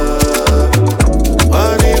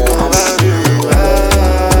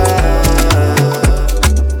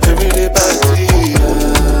 Everyday party.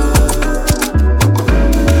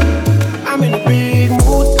 I'm in a big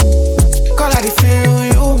mood, call I feel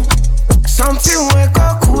you. Something wake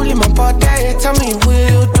up cool in my body, tell me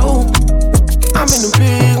will do. I'm in a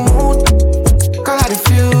big mood, call I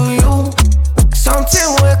feel you. Something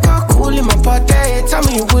wake up cool in my body, tell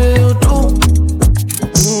me will do.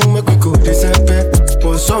 Make we go December,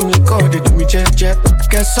 but some liquor they do me jet.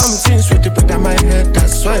 Get something sweet to put on my head, I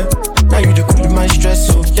swear. Now you the cool in my stress,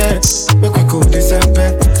 so yeah. Make we go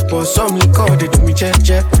December, but some liquor they do me jet.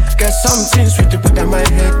 Get something sweet to put on my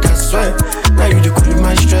head, I swear. Now you the cool in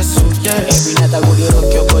my stress, so yeah. Every night I go to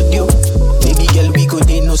rock your body, oh. Baby girl, we go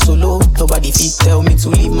day no solo. Nobody fit tell me to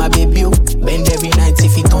leave my baby, oh. Bend every night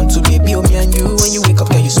if it on to baby, oh. Me and you, when you wake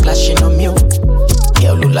up, girl, you splashing on me, oh.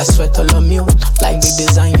 Yeah, look like sweat all on me, oh. Like the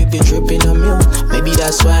design you be dripping on me, oh. Maybe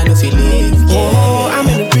that's why I don't feel it, yeah. Oh, I'm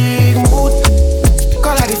in a big mood,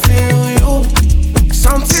 call I feel you.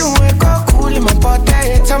 Something wake up cool in my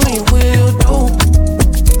body, tell me will do.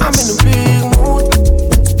 I'm in a big mood,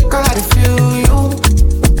 call I feel you.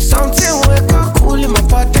 Something wake up cool in my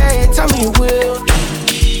body, tell me will do.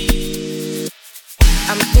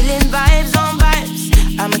 I'm feeling vibes on vibes,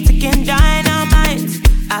 I'm a ticking dynamite.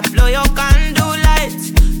 I blow your candle lights,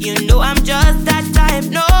 you know I'm just that type.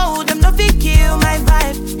 No, them no fit kill my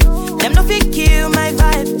vibe. Them no fit kill my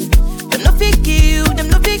vibe. Them no fit kill, them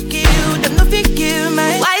no fit kill, them no fit kill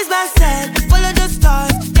my. Wise man said, follow the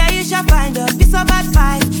stars, there you shall find a piece of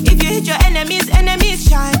advice. If you hit your enemies, enemies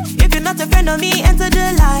shine. If you're not a friend of me, enter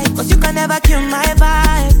the light, cause you can never kill my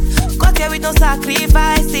vibe. Got here with no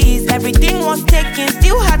sacrifices, everything was taken,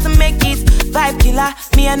 still had to make it. Vibe killer,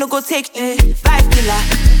 me I no go take it. Vibe killer,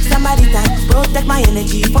 somebody that protect my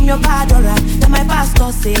energy from your bad aura. Then my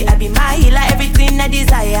pastor say I be my healer, everything I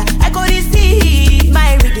desire. I go receive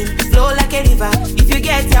my rhythm, flow like a river. If you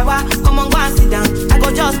get yawa, come on go and sit down. I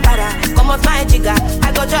go just para, come out my jigger.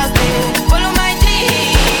 I go just follow my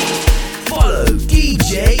dream. Follow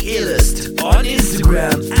DJ Illest on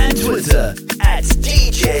Instagram and Twitter at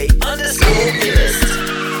DJ_Illest.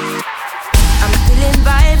 I'm feeling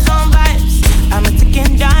vibes on vibes, I'm a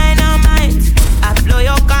ticking dynamite. I blow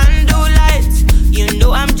your candle lights, you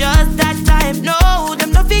know I'm just that type. No,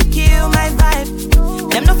 them no fit kill my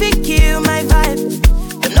vibe. Them no fit kill my vibe.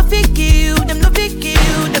 Them no fit kill, them no fit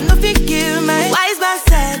kill, them no fit kill my. Wise man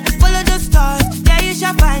said, follow the stars, there you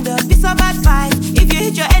shall find a piece of advice. If you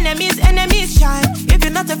hit your enemies, enemies shine. If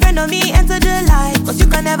you're not a friend of me, enter the light, cause you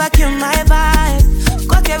can never kill my vibe.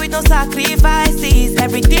 Got here with no sacrifices,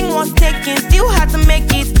 everything was taken, still had to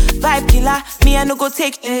make it. Vibe killer, me I no go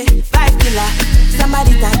take it. Vibe killer,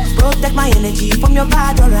 somebody that protect my energy from your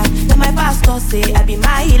bad aura. Then my pastor say I be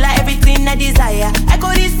my healer, everything I desire. I go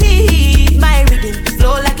receive my rhythm,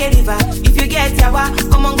 flow like a river. If you get yawa,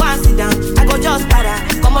 come on go and sit down. I go just para,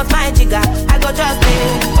 come out my jigger. I go just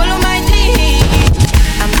follow my dream.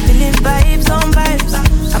 I'm feeling vibes on vibes,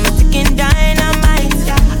 I'm a ticking dynamite.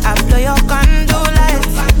 I blow your candle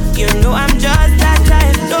lights, you know I'm just that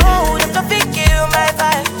type. No, them no fit kill my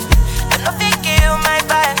vibe. Them no fit kill my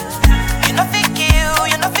vibe. You no fit kill,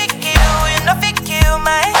 you no fit kill, you no fit kill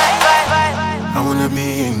my vibe. I wanna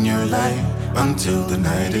be in your life until the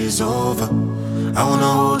night is over. I wanna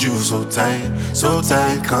hold you so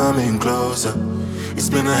tight, coming closer. It's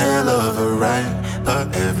been a hell of a ride,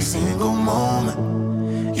 but every single moment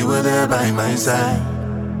you were there by my side.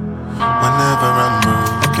 Whenever I'm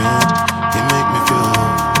broken, you make me feel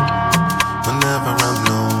whole. Whenever I'm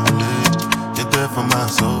lonely, you're there for my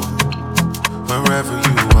soul. Wherever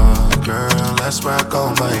you are, girl, that's where I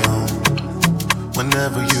call my own.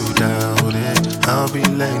 Whenever you doubt it, I'll be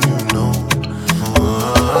letting you know.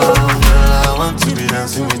 Oh, girl, I want to be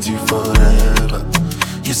dancing with you forever.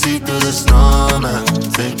 you see through the storm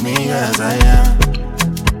and take me as I am.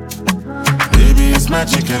 Baby, it's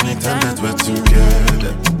magic anytime that we're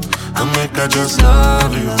together. I make I just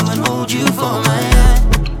love you and hold you for my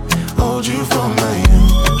hand. Hold you for my hand.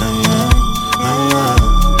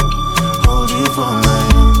 Hold you for my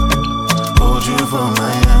hand. Hold you for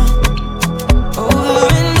my hand. Over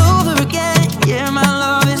and over again, yeah, my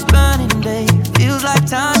love is burning, babe. Feels like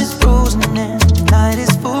time is frozen and the night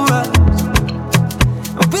is for us.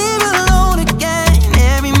 We're alone again,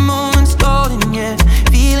 every moment's golden, yeah.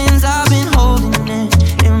 Feelings I've been holding in,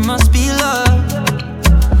 it must be love.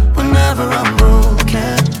 Whenever I'm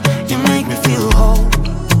broken, you make me feel whole.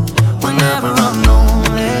 Whenever I'm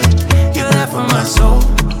lonely, you're there for my soul.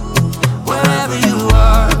 Wherever you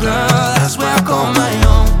are, girl, that's where I call my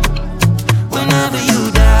own. Whenever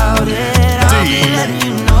you doubt it, I'll be letting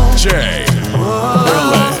you know. Oh,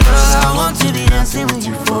 girl, I want to be dancing with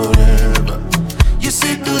you forever. You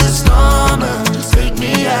see through the storm and take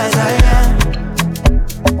me as I am.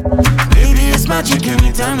 Baby, it's magic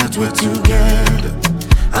anytime that we're together.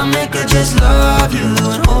 I make her just love you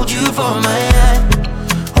and hold you for my hand.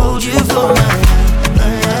 Hold you for my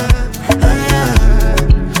hand.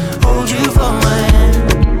 Hold you for my hand.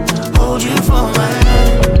 Hold you for my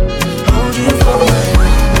hand. Hold you for my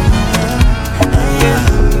hand.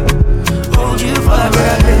 Hold you for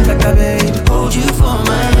my hand. Hold you for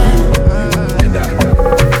my hand.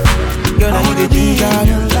 Girl, I need a DJ.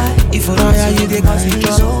 If you know how you dey cause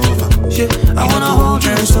it over. Shit, I wanna hold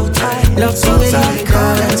you so tight. Love so tight,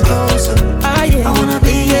 girl, let's go. Ah yeah, I wanna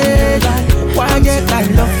be here. Why get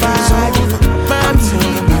that love fight?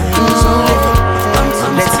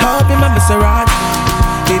 Mommy, let's hop in my Maserati.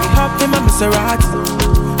 Baby, hop in my Maserati.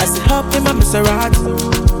 I said hop in my Maserati.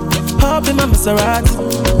 Hop in my Maserati.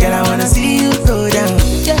 Girl, I wanna see you go down.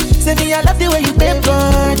 Yeah, say me I love the way you bend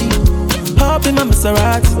body. Hop in my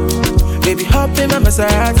Maserati. Baby, hop in my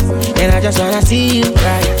Maserati. And I just wanna see you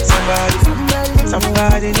right.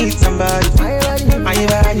 Somebody needs somebody. My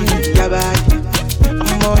body needs your body.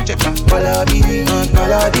 I'm more check out color be you.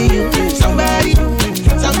 Somebody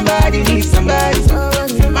needs somebody.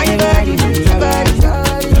 My body needs your body.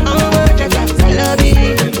 I'm more check out color be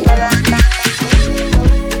you.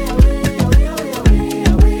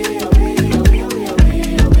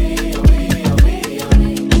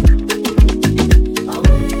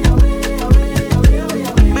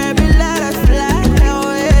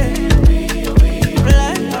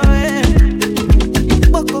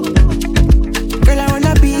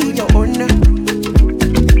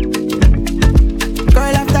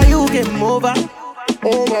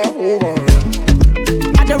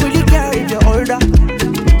 I don't really care if you're older.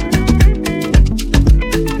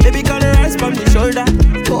 Baby, gonna rise from the shoulder.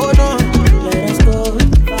 Oh no, let us go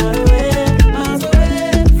far away, miles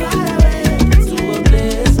away, far away, to a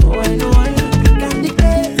place where no one can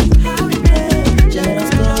declare how we play. Let us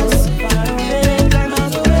go far away,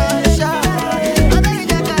 miles away, shower. I bet you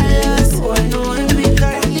can us where no one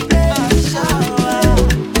can declare shower.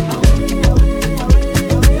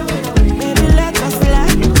 Baby, let us fly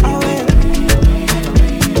away.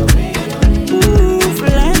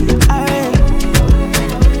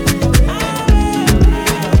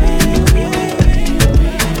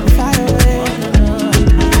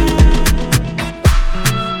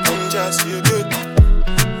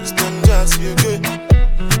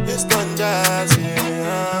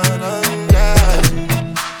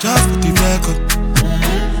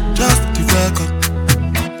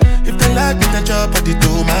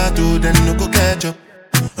 Then no go catch up.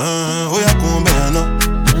 Oh yeah, come back now.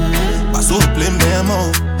 Pass so plain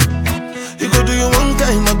demo. You go do you one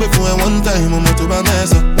time, not before one time. I'm to my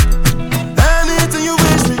mess up. Anything you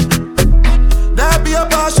wish me, that be a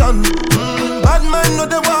passion. Bad man no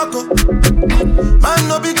they walk up. Man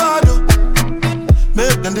no be God.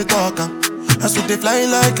 Make them they talk. I so they fly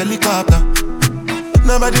like helicopter.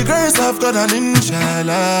 Now by the grace of God and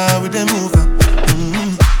inshallah we they move.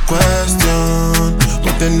 Question,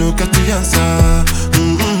 but then look at the answer.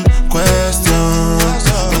 Question,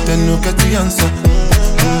 but then look at the answer.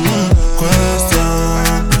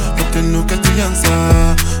 Question, but then look at the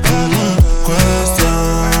answer.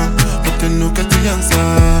 Question, but then look at the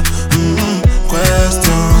answer.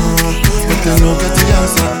 Question, but then look at the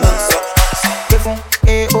answer.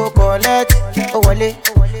 Eh, oh, collect, oh, wale,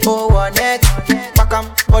 oh, one net.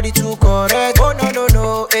 Body too correct. Oh no no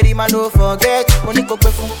no, Eddie man don't forget. Money go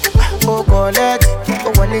pay for. Oh collect,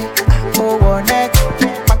 oh wale, oh one neck.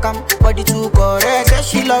 Makam body too correct. Say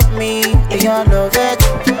she love me, and you love it.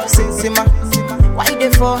 Sensima, why they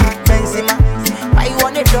for her Benzema? Why you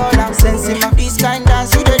want $1? Sensima, this kind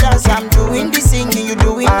dance you the dance. I'm doing the singing, you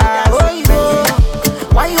doing the dance. Oh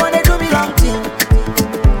yo, why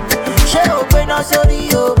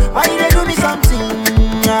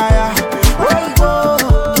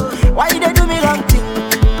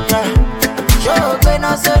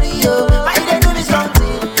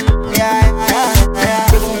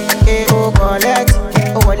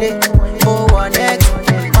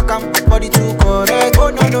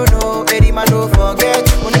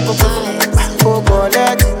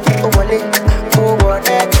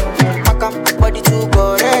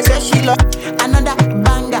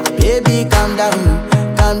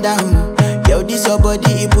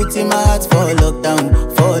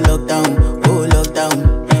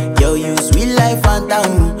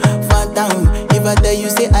phantom, phantom. If I tell you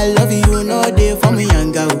say I love you, no day for me,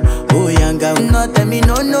 young girl, oh young girl. No tell me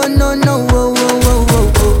no, no, no, no, oh, oh, oh,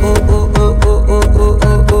 oh, oh, oh, oh, oh, oh, oh,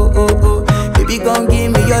 oh, oh, oh, oh. Baby, come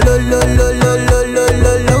give me your lo, lo, lo, lo, lo, lo,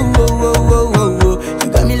 lo, lo, oh, oh, oh, oh, oh.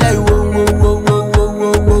 You got me like whoa, whoa, whoa, whoa, whoa,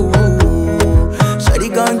 whoa, whoa, whoa. Shawty,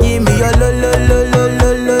 come give me your lo, lo, lo, lo,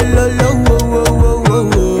 lo, lo, lo, lo, oh, oh, oh,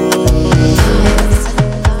 oh, oh.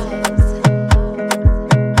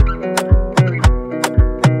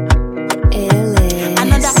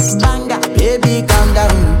 Baby, calm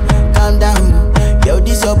down, calm down. Yo,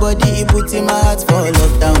 this your body, it puts in my heart for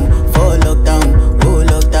lockdown, oh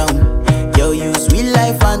lockdown. Yo, you sweet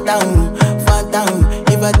life, phantom, phantom.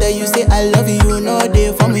 If I tell you say I love you, no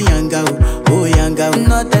day for me, young girl, oh young girl.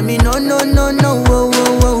 No tell me no, no, no, no, oh,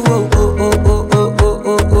 oh, oh, oh, oh, oh, oh, oh, oh,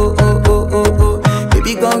 oh, oh, oh, oh, oh, oh.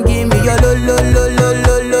 Baby, gon' give me your lo, lo, lo, lo,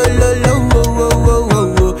 lo, lo, lo, lo, oh, oh, oh,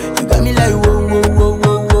 oh, oh. You got me like whoa, whoa, whoa,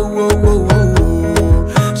 whoa, whoa, whoa, whoa,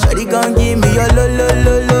 whoa. Shawty gon' give me your lo, lo,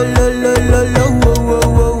 lo, lo, lo, lo, lo, lo, oh, oh,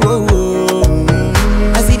 oh, oh,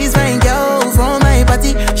 oh. I see this fine girl from my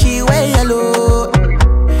party, she wear yellow.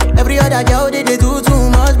 Every other girl they do too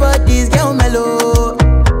much, but this girl mellow.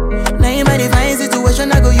 Now in my divine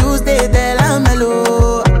situation, I go use they tell I'm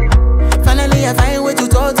mellow. Finally I find way to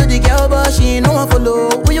talk to the girl, but she ain't no one follow.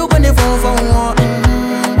 Who you gonna phone for one?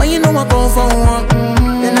 When you know I come for one,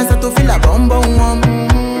 then I start to feel a bum bum one.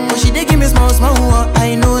 But she dey give me small small one.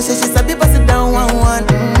 I know say she sabi pass it down one one.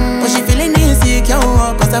 But she feeling insecure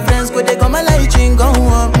one, cause her friends go they come my light ring go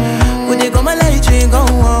on, go they come my light ring go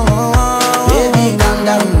on. Baby calm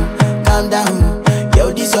down, calm down.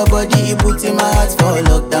 Yo, this your body, it puts in my heart for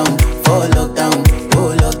lockdown,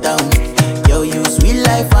 oh lockdown. Yo, you sweet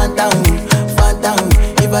life, phantom, phantom.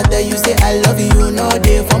 If I tell you say I love you, no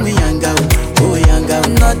day for me, young girl, oh young girl.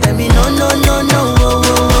 No tell me no, no, no, no, oh,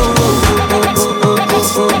 oh, oh, oh, oh, oh,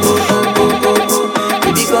 oh, oh, oh, oh, oh, oh.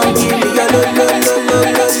 Baby, come give me your lo, lo, lo, lo,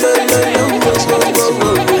 lo, lo, lo, lo, oh, oh, oh,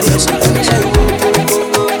 oh.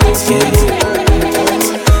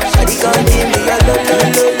 Shawty, come give me your lo, lo,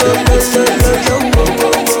 lo, lo, lo, lo, lo, oh, oh,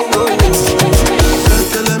 oh, oh.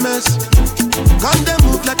 Come they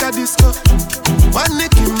move like a disco. One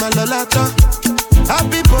nick in my lolata.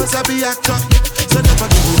 Happy pose, happy actor. So never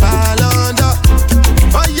give me ball under.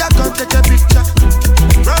 Oh yeah, come take a picture.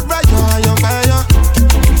 Run right on your fire.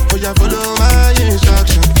 Oh yeah, follow my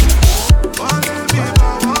instruction.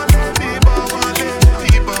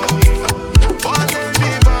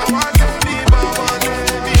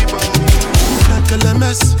 Like a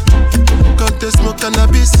mess. Cut the smoke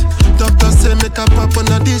cannabis. Doctor say make a pop on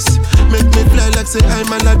a this. Make me fly like say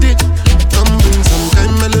I'm Aladdin. Come bring some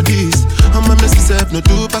kind melodies. I'm a mess myself, no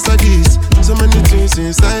two pass this. So many things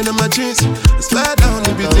inside of my jeans. I slide down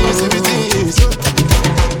the BTs.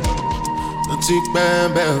 No tick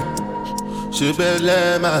bam bam. Je vais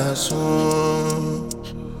les maçons.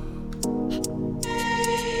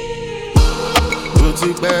 No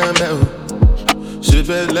tick bam bam. Je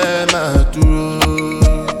vais les matouros.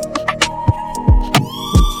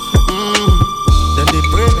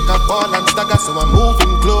 Make a ball and stagger, so I'm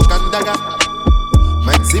moving cloak and dagger.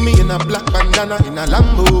 Might see me in a black bandana, in a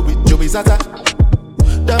Lambo with Joey Zaza.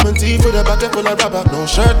 Diamond teeth with a bucket full of rubber. No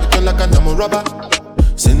shirt, looking like a number rubber.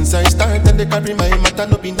 Since I started, they carry my matter.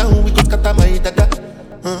 No be down, we go scatter my dada.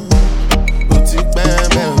 Boutique bam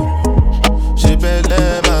bam, j'ai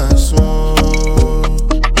belle ma son.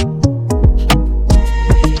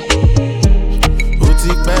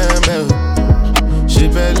 Boutique bam bam, j'ai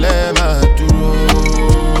belle ma tour.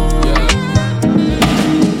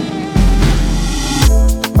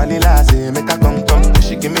 Vanilla say make a come come.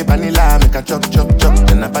 She give me vanilla, make a chop chop chop.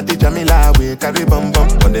 Then I party Jamila, we carry bum bum.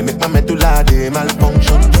 When they make my medulla, they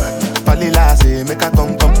malfunction. Vanilla say make a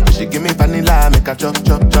come come. She give me vanilla, make a chop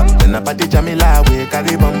chop chop. Then I party Jamila, we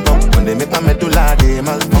carry bum bum. When they make my medulla, they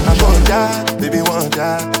malfunction. I want ya, baby want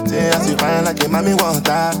ya. Say as you fine like a mommy want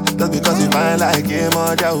ya. Just because you fine like a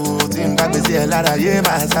mother, oh. Team back me see a lot of yeah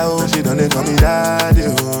myself. She don't call me daddy,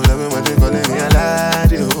 oh. Love me when she calling me a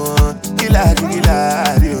laddie, oh. Killer,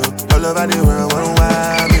 all over the world, one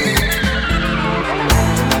want me.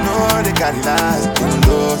 I know they carry last, even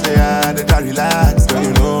though say I they try relax. Girl,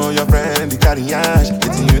 you know your friend they carry ash.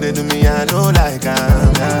 It's you they do me, I know like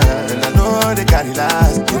I'm. And I know they carry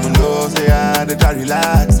last, even though say I they try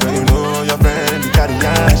relax. Girl, you know your friend they carry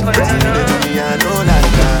ash. It's you they do me, I know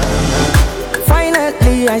like I'm.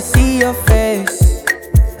 Finally, I see your face.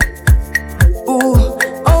 Ooh,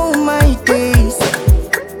 oh my days.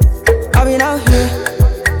 I've been out here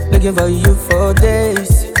looking for you for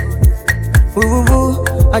days. Ooh, ooh,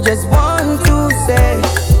 I just want to say,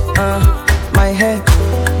 my head,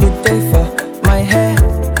 you day for my head.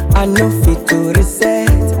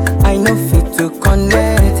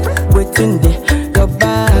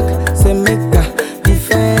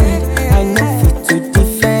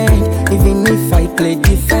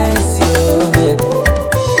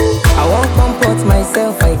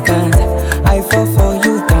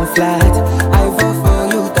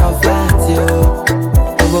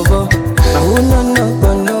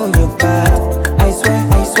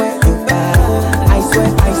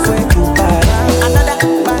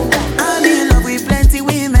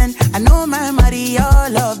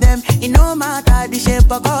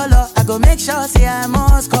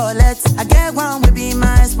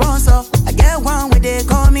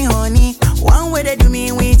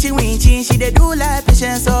 me winchy winchy. She dey do like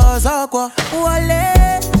patience so kwa.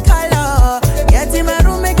 Wale color, get in my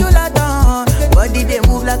room make you lie down. Body they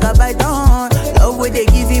move like a python. Love way they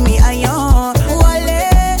giving me iron.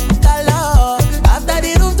 Wale color, after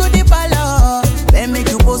the room to the palace. Then make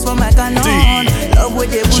you pose for my canon. Love way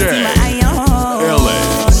they boosting my iron.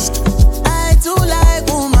 I too like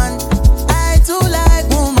woman. I too like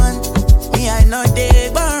woman. Me I know they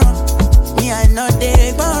burn. Me I know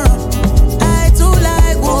they burn. I too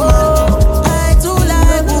like woman. I too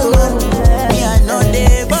like woman. Me I know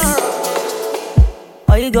they burn.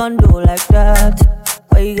 Why you gon' do like that?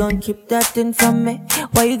 Why you gon' keep that thing from me?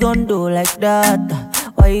 Why you gon' do like that?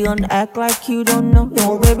 Why you gon' act like you don't know?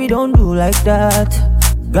 No, baby, don't do like that.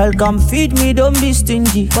 Girl, come feed me, don't be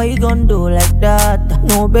stingy. Why you gon' do like that?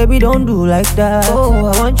 No, baby, don't do like that. Oh,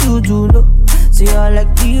 I want you to know. Say I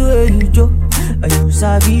like the way you joke. And you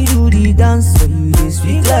sabi do the dance. So you just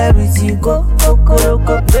speak like everything. Go,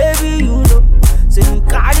 baby, you know. Say you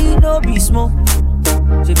carry no be small.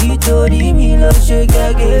 Say be tori me love, shake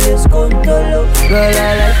a girl, let's control. Girl, I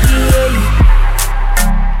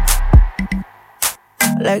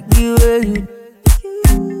like the way you.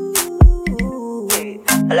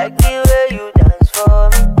 I like the way you dance for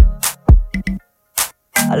me.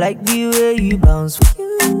 I like the way you bounce for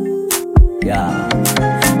you. Yeah. I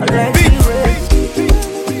like the way.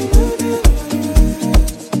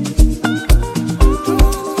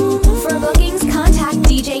 For bookings, contact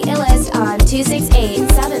DJ Illest on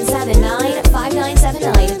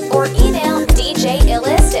 268-779-5979 or email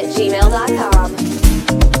djillest@gmail.com.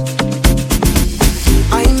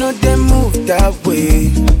 I know they move that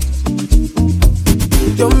way.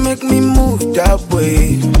 Don't make me move that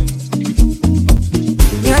way.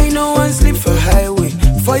 Me, I know one sleep for highway.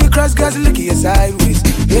 Before you cross, guys, look at your sideways.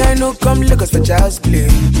 Me, I know come look us for child's play.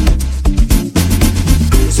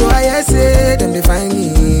 So I say, them they find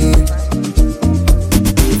me.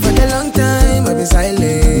 For a long time, I've been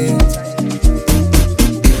silent.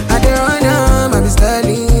 I dey run am, I've been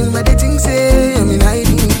styling. But they think say I'm in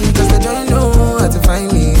hiding, cause they don't know how to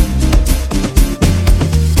find me.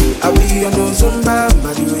 I be on no Zumba,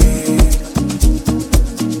 by the way.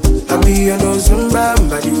 I be on no Zumba,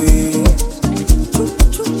 by the way.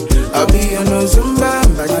 I be on no Zumba,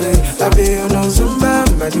 by the way. I be on no Zumba,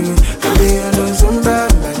 by the way. I be on no Zumba,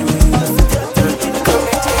 by the way.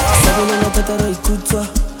 Sabolo tatara ikuta,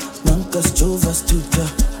 nanka schova stuta.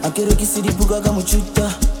 Akere kisiri buga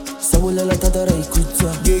gamuchuta. Sabolo tatara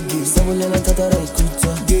ikuta, gigi. Sabolo tatara ikuta,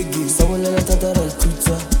 gigi. Sabolo tatara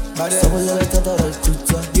ikuta, sabolo tatara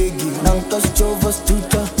ikuta, gigi. Nanka schova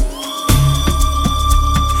stuta.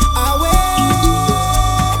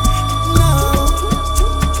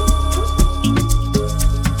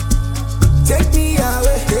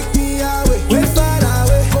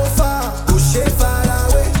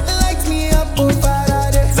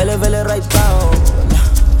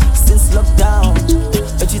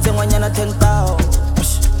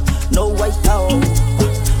 No white out,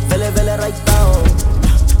 vele vele right out,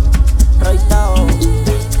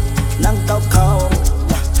 nang cow,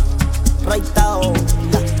 right out.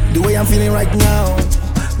 The way I'm feeling right now,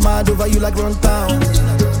 mad over you like run town.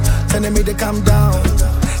 Telling me to calm down.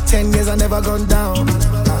 10 years I never gone down.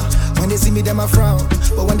 When they see me, them I frown,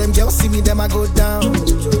 but when them girls see me, them I go down.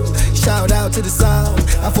 Shout out to the sound.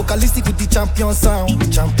 I'm focalistic with the champion sound.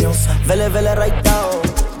 Vele vele right out.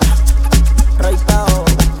 Right out,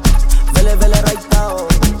 vele vele right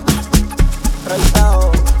out,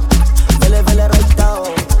 vele vele right out,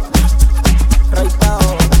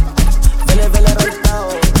 vele vele right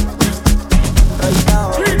out.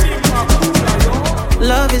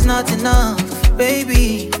 Love is not enough,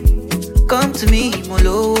 baby. Come to me,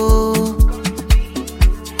 Molo.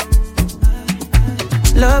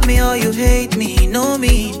 Love me or you hate me, know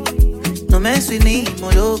me. No mess with me,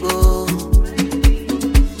 Mologo.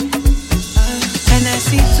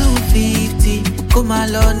 NSC 250, come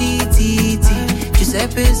along, titi.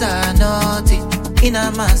 Giuseppe's are nothing in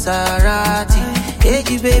a Maserati. Hey,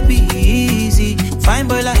 baby, easy. Fine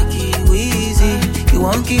boy like you, easy. You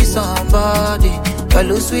won't kiss somebody, but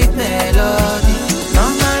lose sweet melody.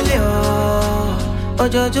 Normally, oh,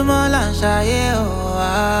 Ojojumo lan shaye, oh,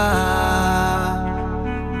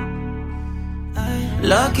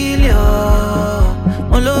 luckily, oh,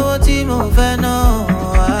 mo lowo tí mo fẹ́ náà.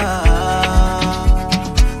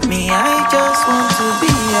 I just want to be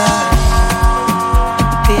high.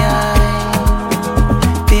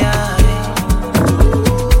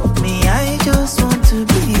 Me, I just want to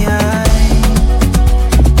be high.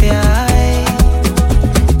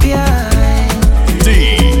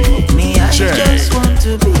 Me, I just want to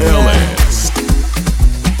be high.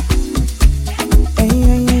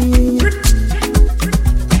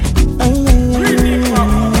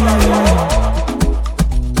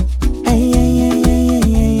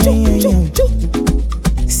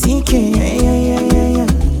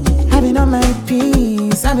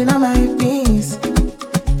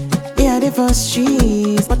 for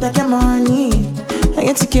streets, but I get money. I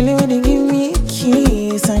get to kill it when they give me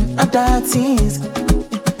keys and other things.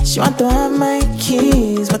 She want to have my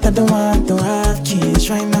keys, but I don't want to have kids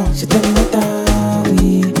right now. She tell me what are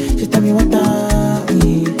we? She tell me what are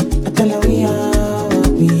we? I tell her we are what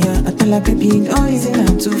we are. I tell her baby, no easy,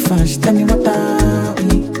 I'm too far. She tell me what are we?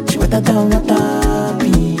 She what I tell what are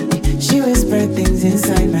we? She whisper things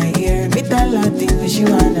inside my ear. Me tell her things she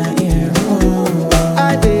wanna hear. Oh.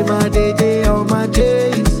 I day my day on my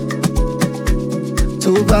days.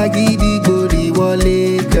 To baggy the body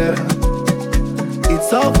wallet, girl.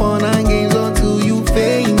 It's all fun and games until you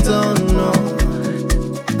faint, oh no.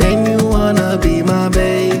 Then you wanna be my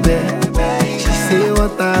baby. She say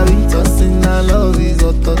what are we tossing? I love is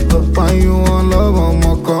a toto. Why you want love on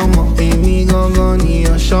my come on? Amy gon' need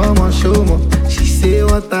a show me. She say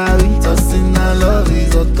what are we tossing? I love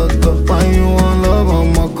is a toto. Why you want love on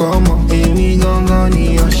my come on? Amy gon'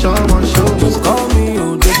 need a show me. Just call me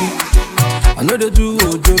Ojogi. I know they do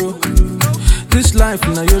Ojoro. This life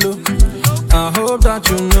in a YOLO. I hope that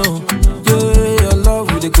you know, yeah, your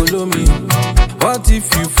love with the color me. What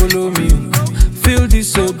if you follow me? Feel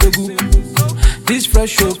this odogu, this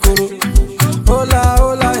fresh okoro. Hola,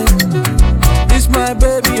 hola, this my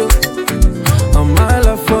baby, oh. I'm my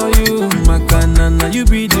love for you, my canana, you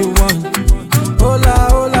be the one. Hola,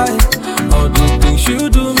 hola, all the things you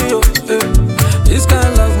do me, oh, eh. This kind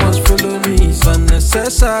of love must follow me, it's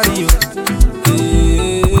unnecessary, oh,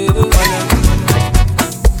 yeah.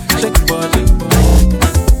 Shake your body,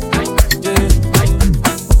 yeah.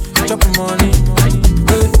 Chop your money,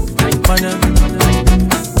 yeah. Money,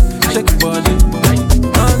 shake your body, money,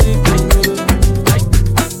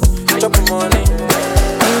 chop your money.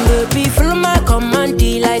 Baby, follow my command,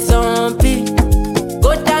 like zombie.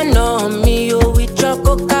 Go down on me, oh, with your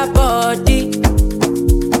coca body.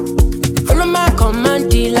 Follow my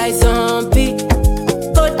command, like zombie.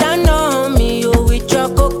 Go down on me, oh, with your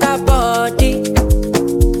coca body.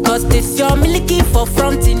 Cause this your milky for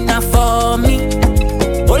fronting now for me.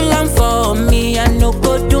 Hold on for me, I no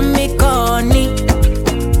go do me corny.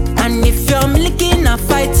 And if you're milky na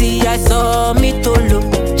fighty, I saw me to look.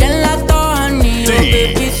 Gelato honey, oh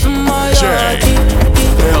baby, sumo yodi.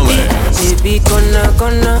 Baby, gonna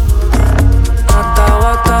waka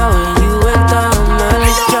waka when you enter my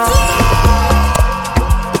licha.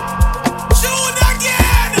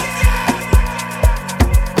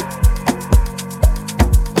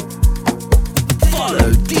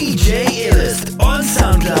 Follow DJ Illest on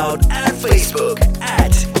SoundCloud and Facebook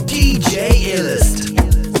at DJ Illest.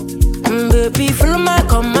 Baby, follow my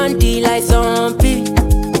command, like zombie.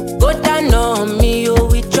 Go down on me, oh,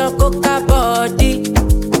 with your coca body.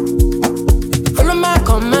 Follow my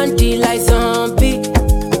command, like zombie.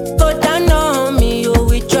 Go down on me, oh,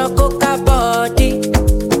 with your coca body.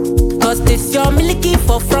 Cause this your milky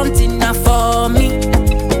for fronting now for me.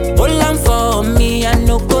 Hold on for me, I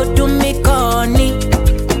no go do me corny.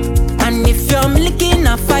 And if you're milky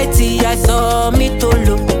na fighty, I saw me to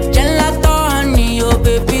look. Gelato honey, oh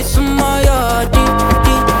baby, sumo yodi.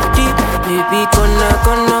 Baby, gonna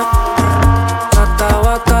waka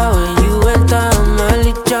waka when you enter my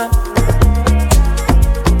licha.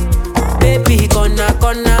 Baby, gonna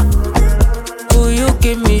will you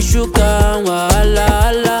give me sugar and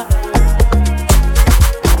wahala?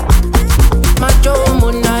 Macho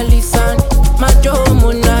Mona Lisa, Macho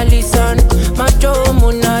Mona Lisa, Macho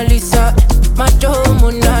Mona Lisa, Macho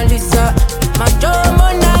Mona Lisa, Macho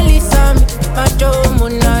Mona Lisa, Macho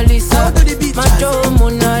Mona Lisa, Macho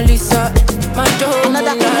Mona Lisa, Macho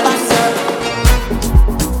Mona Lisa.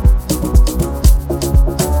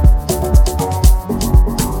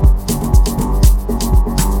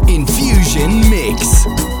 Infusion Mix.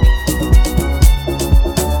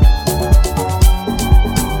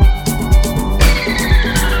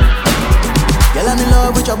 Girl, I'm in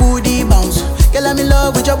love with your booty bounce. Girl, I'm in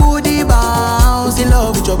love with your booty bounce. In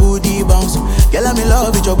love with your booty bounce. Girl, I'm in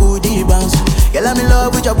love with your booty bounce. Girl, I'm in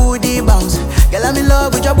love with your booty bounce. Girl, I'm in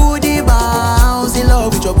love with your booty bounce. In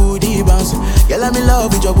love with your booty bounce. Girl, I'm in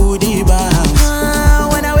love with your booty bounce.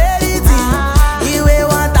 When I wear it, you weigh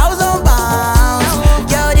 1,000 pounds.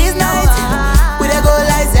 Girl, this night we dey go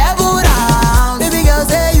like 7 rounds. Baby girl,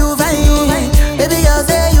 say you fine. Baby girl,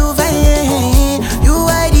 say you fine. You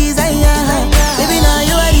are desire. Baby, now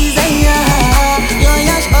you are desire. Your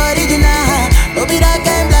yash original. Don't be that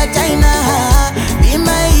kind black China. Be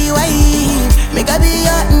my wife. Make I be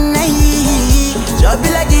your night. Just be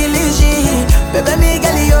like delicious. Baby, me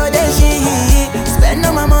girl, you're the shit. Spend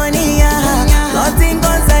all my money, not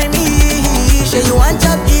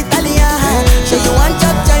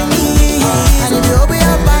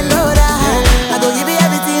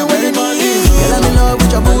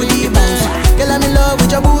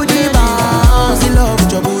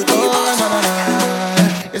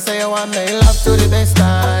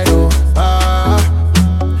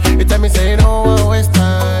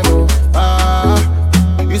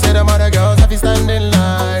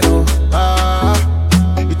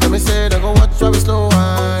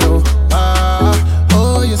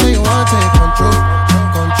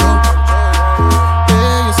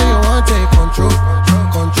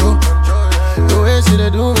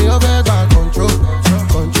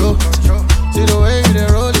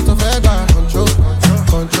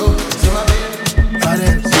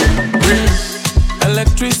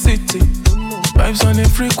on a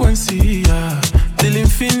frequency, yeah, till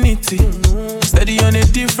infinity. Steady on a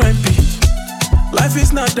different beat. Life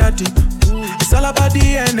is not that deep. It's all about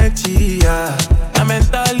the energy, yeah, the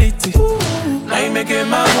mentality. Now you making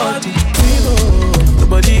my body. The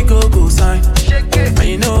body go sign. And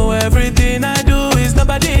you know everything I do is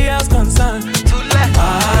nobody else concerned.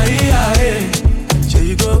 Sure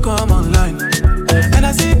you go come online. And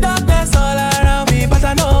I see darkness all around me, but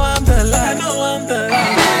I know I'm the light.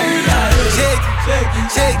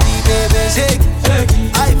 Shake it, baby, shake it.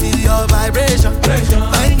 I feel your vibration.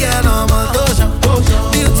 Fine girl on motion.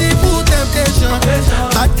 Beautiful temptation.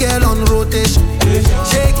 Bad girl on rotation.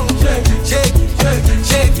 Shake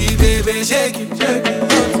it, baby, shake it.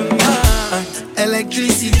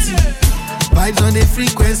 Electricity, vibes on the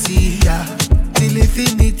frequency, yeah, till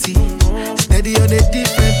infinity. Steady on a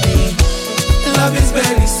different beat. Love is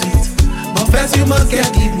very sweet, but first you must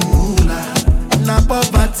get the moolah. Now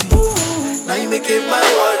poverty, now you make it my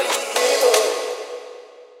worry.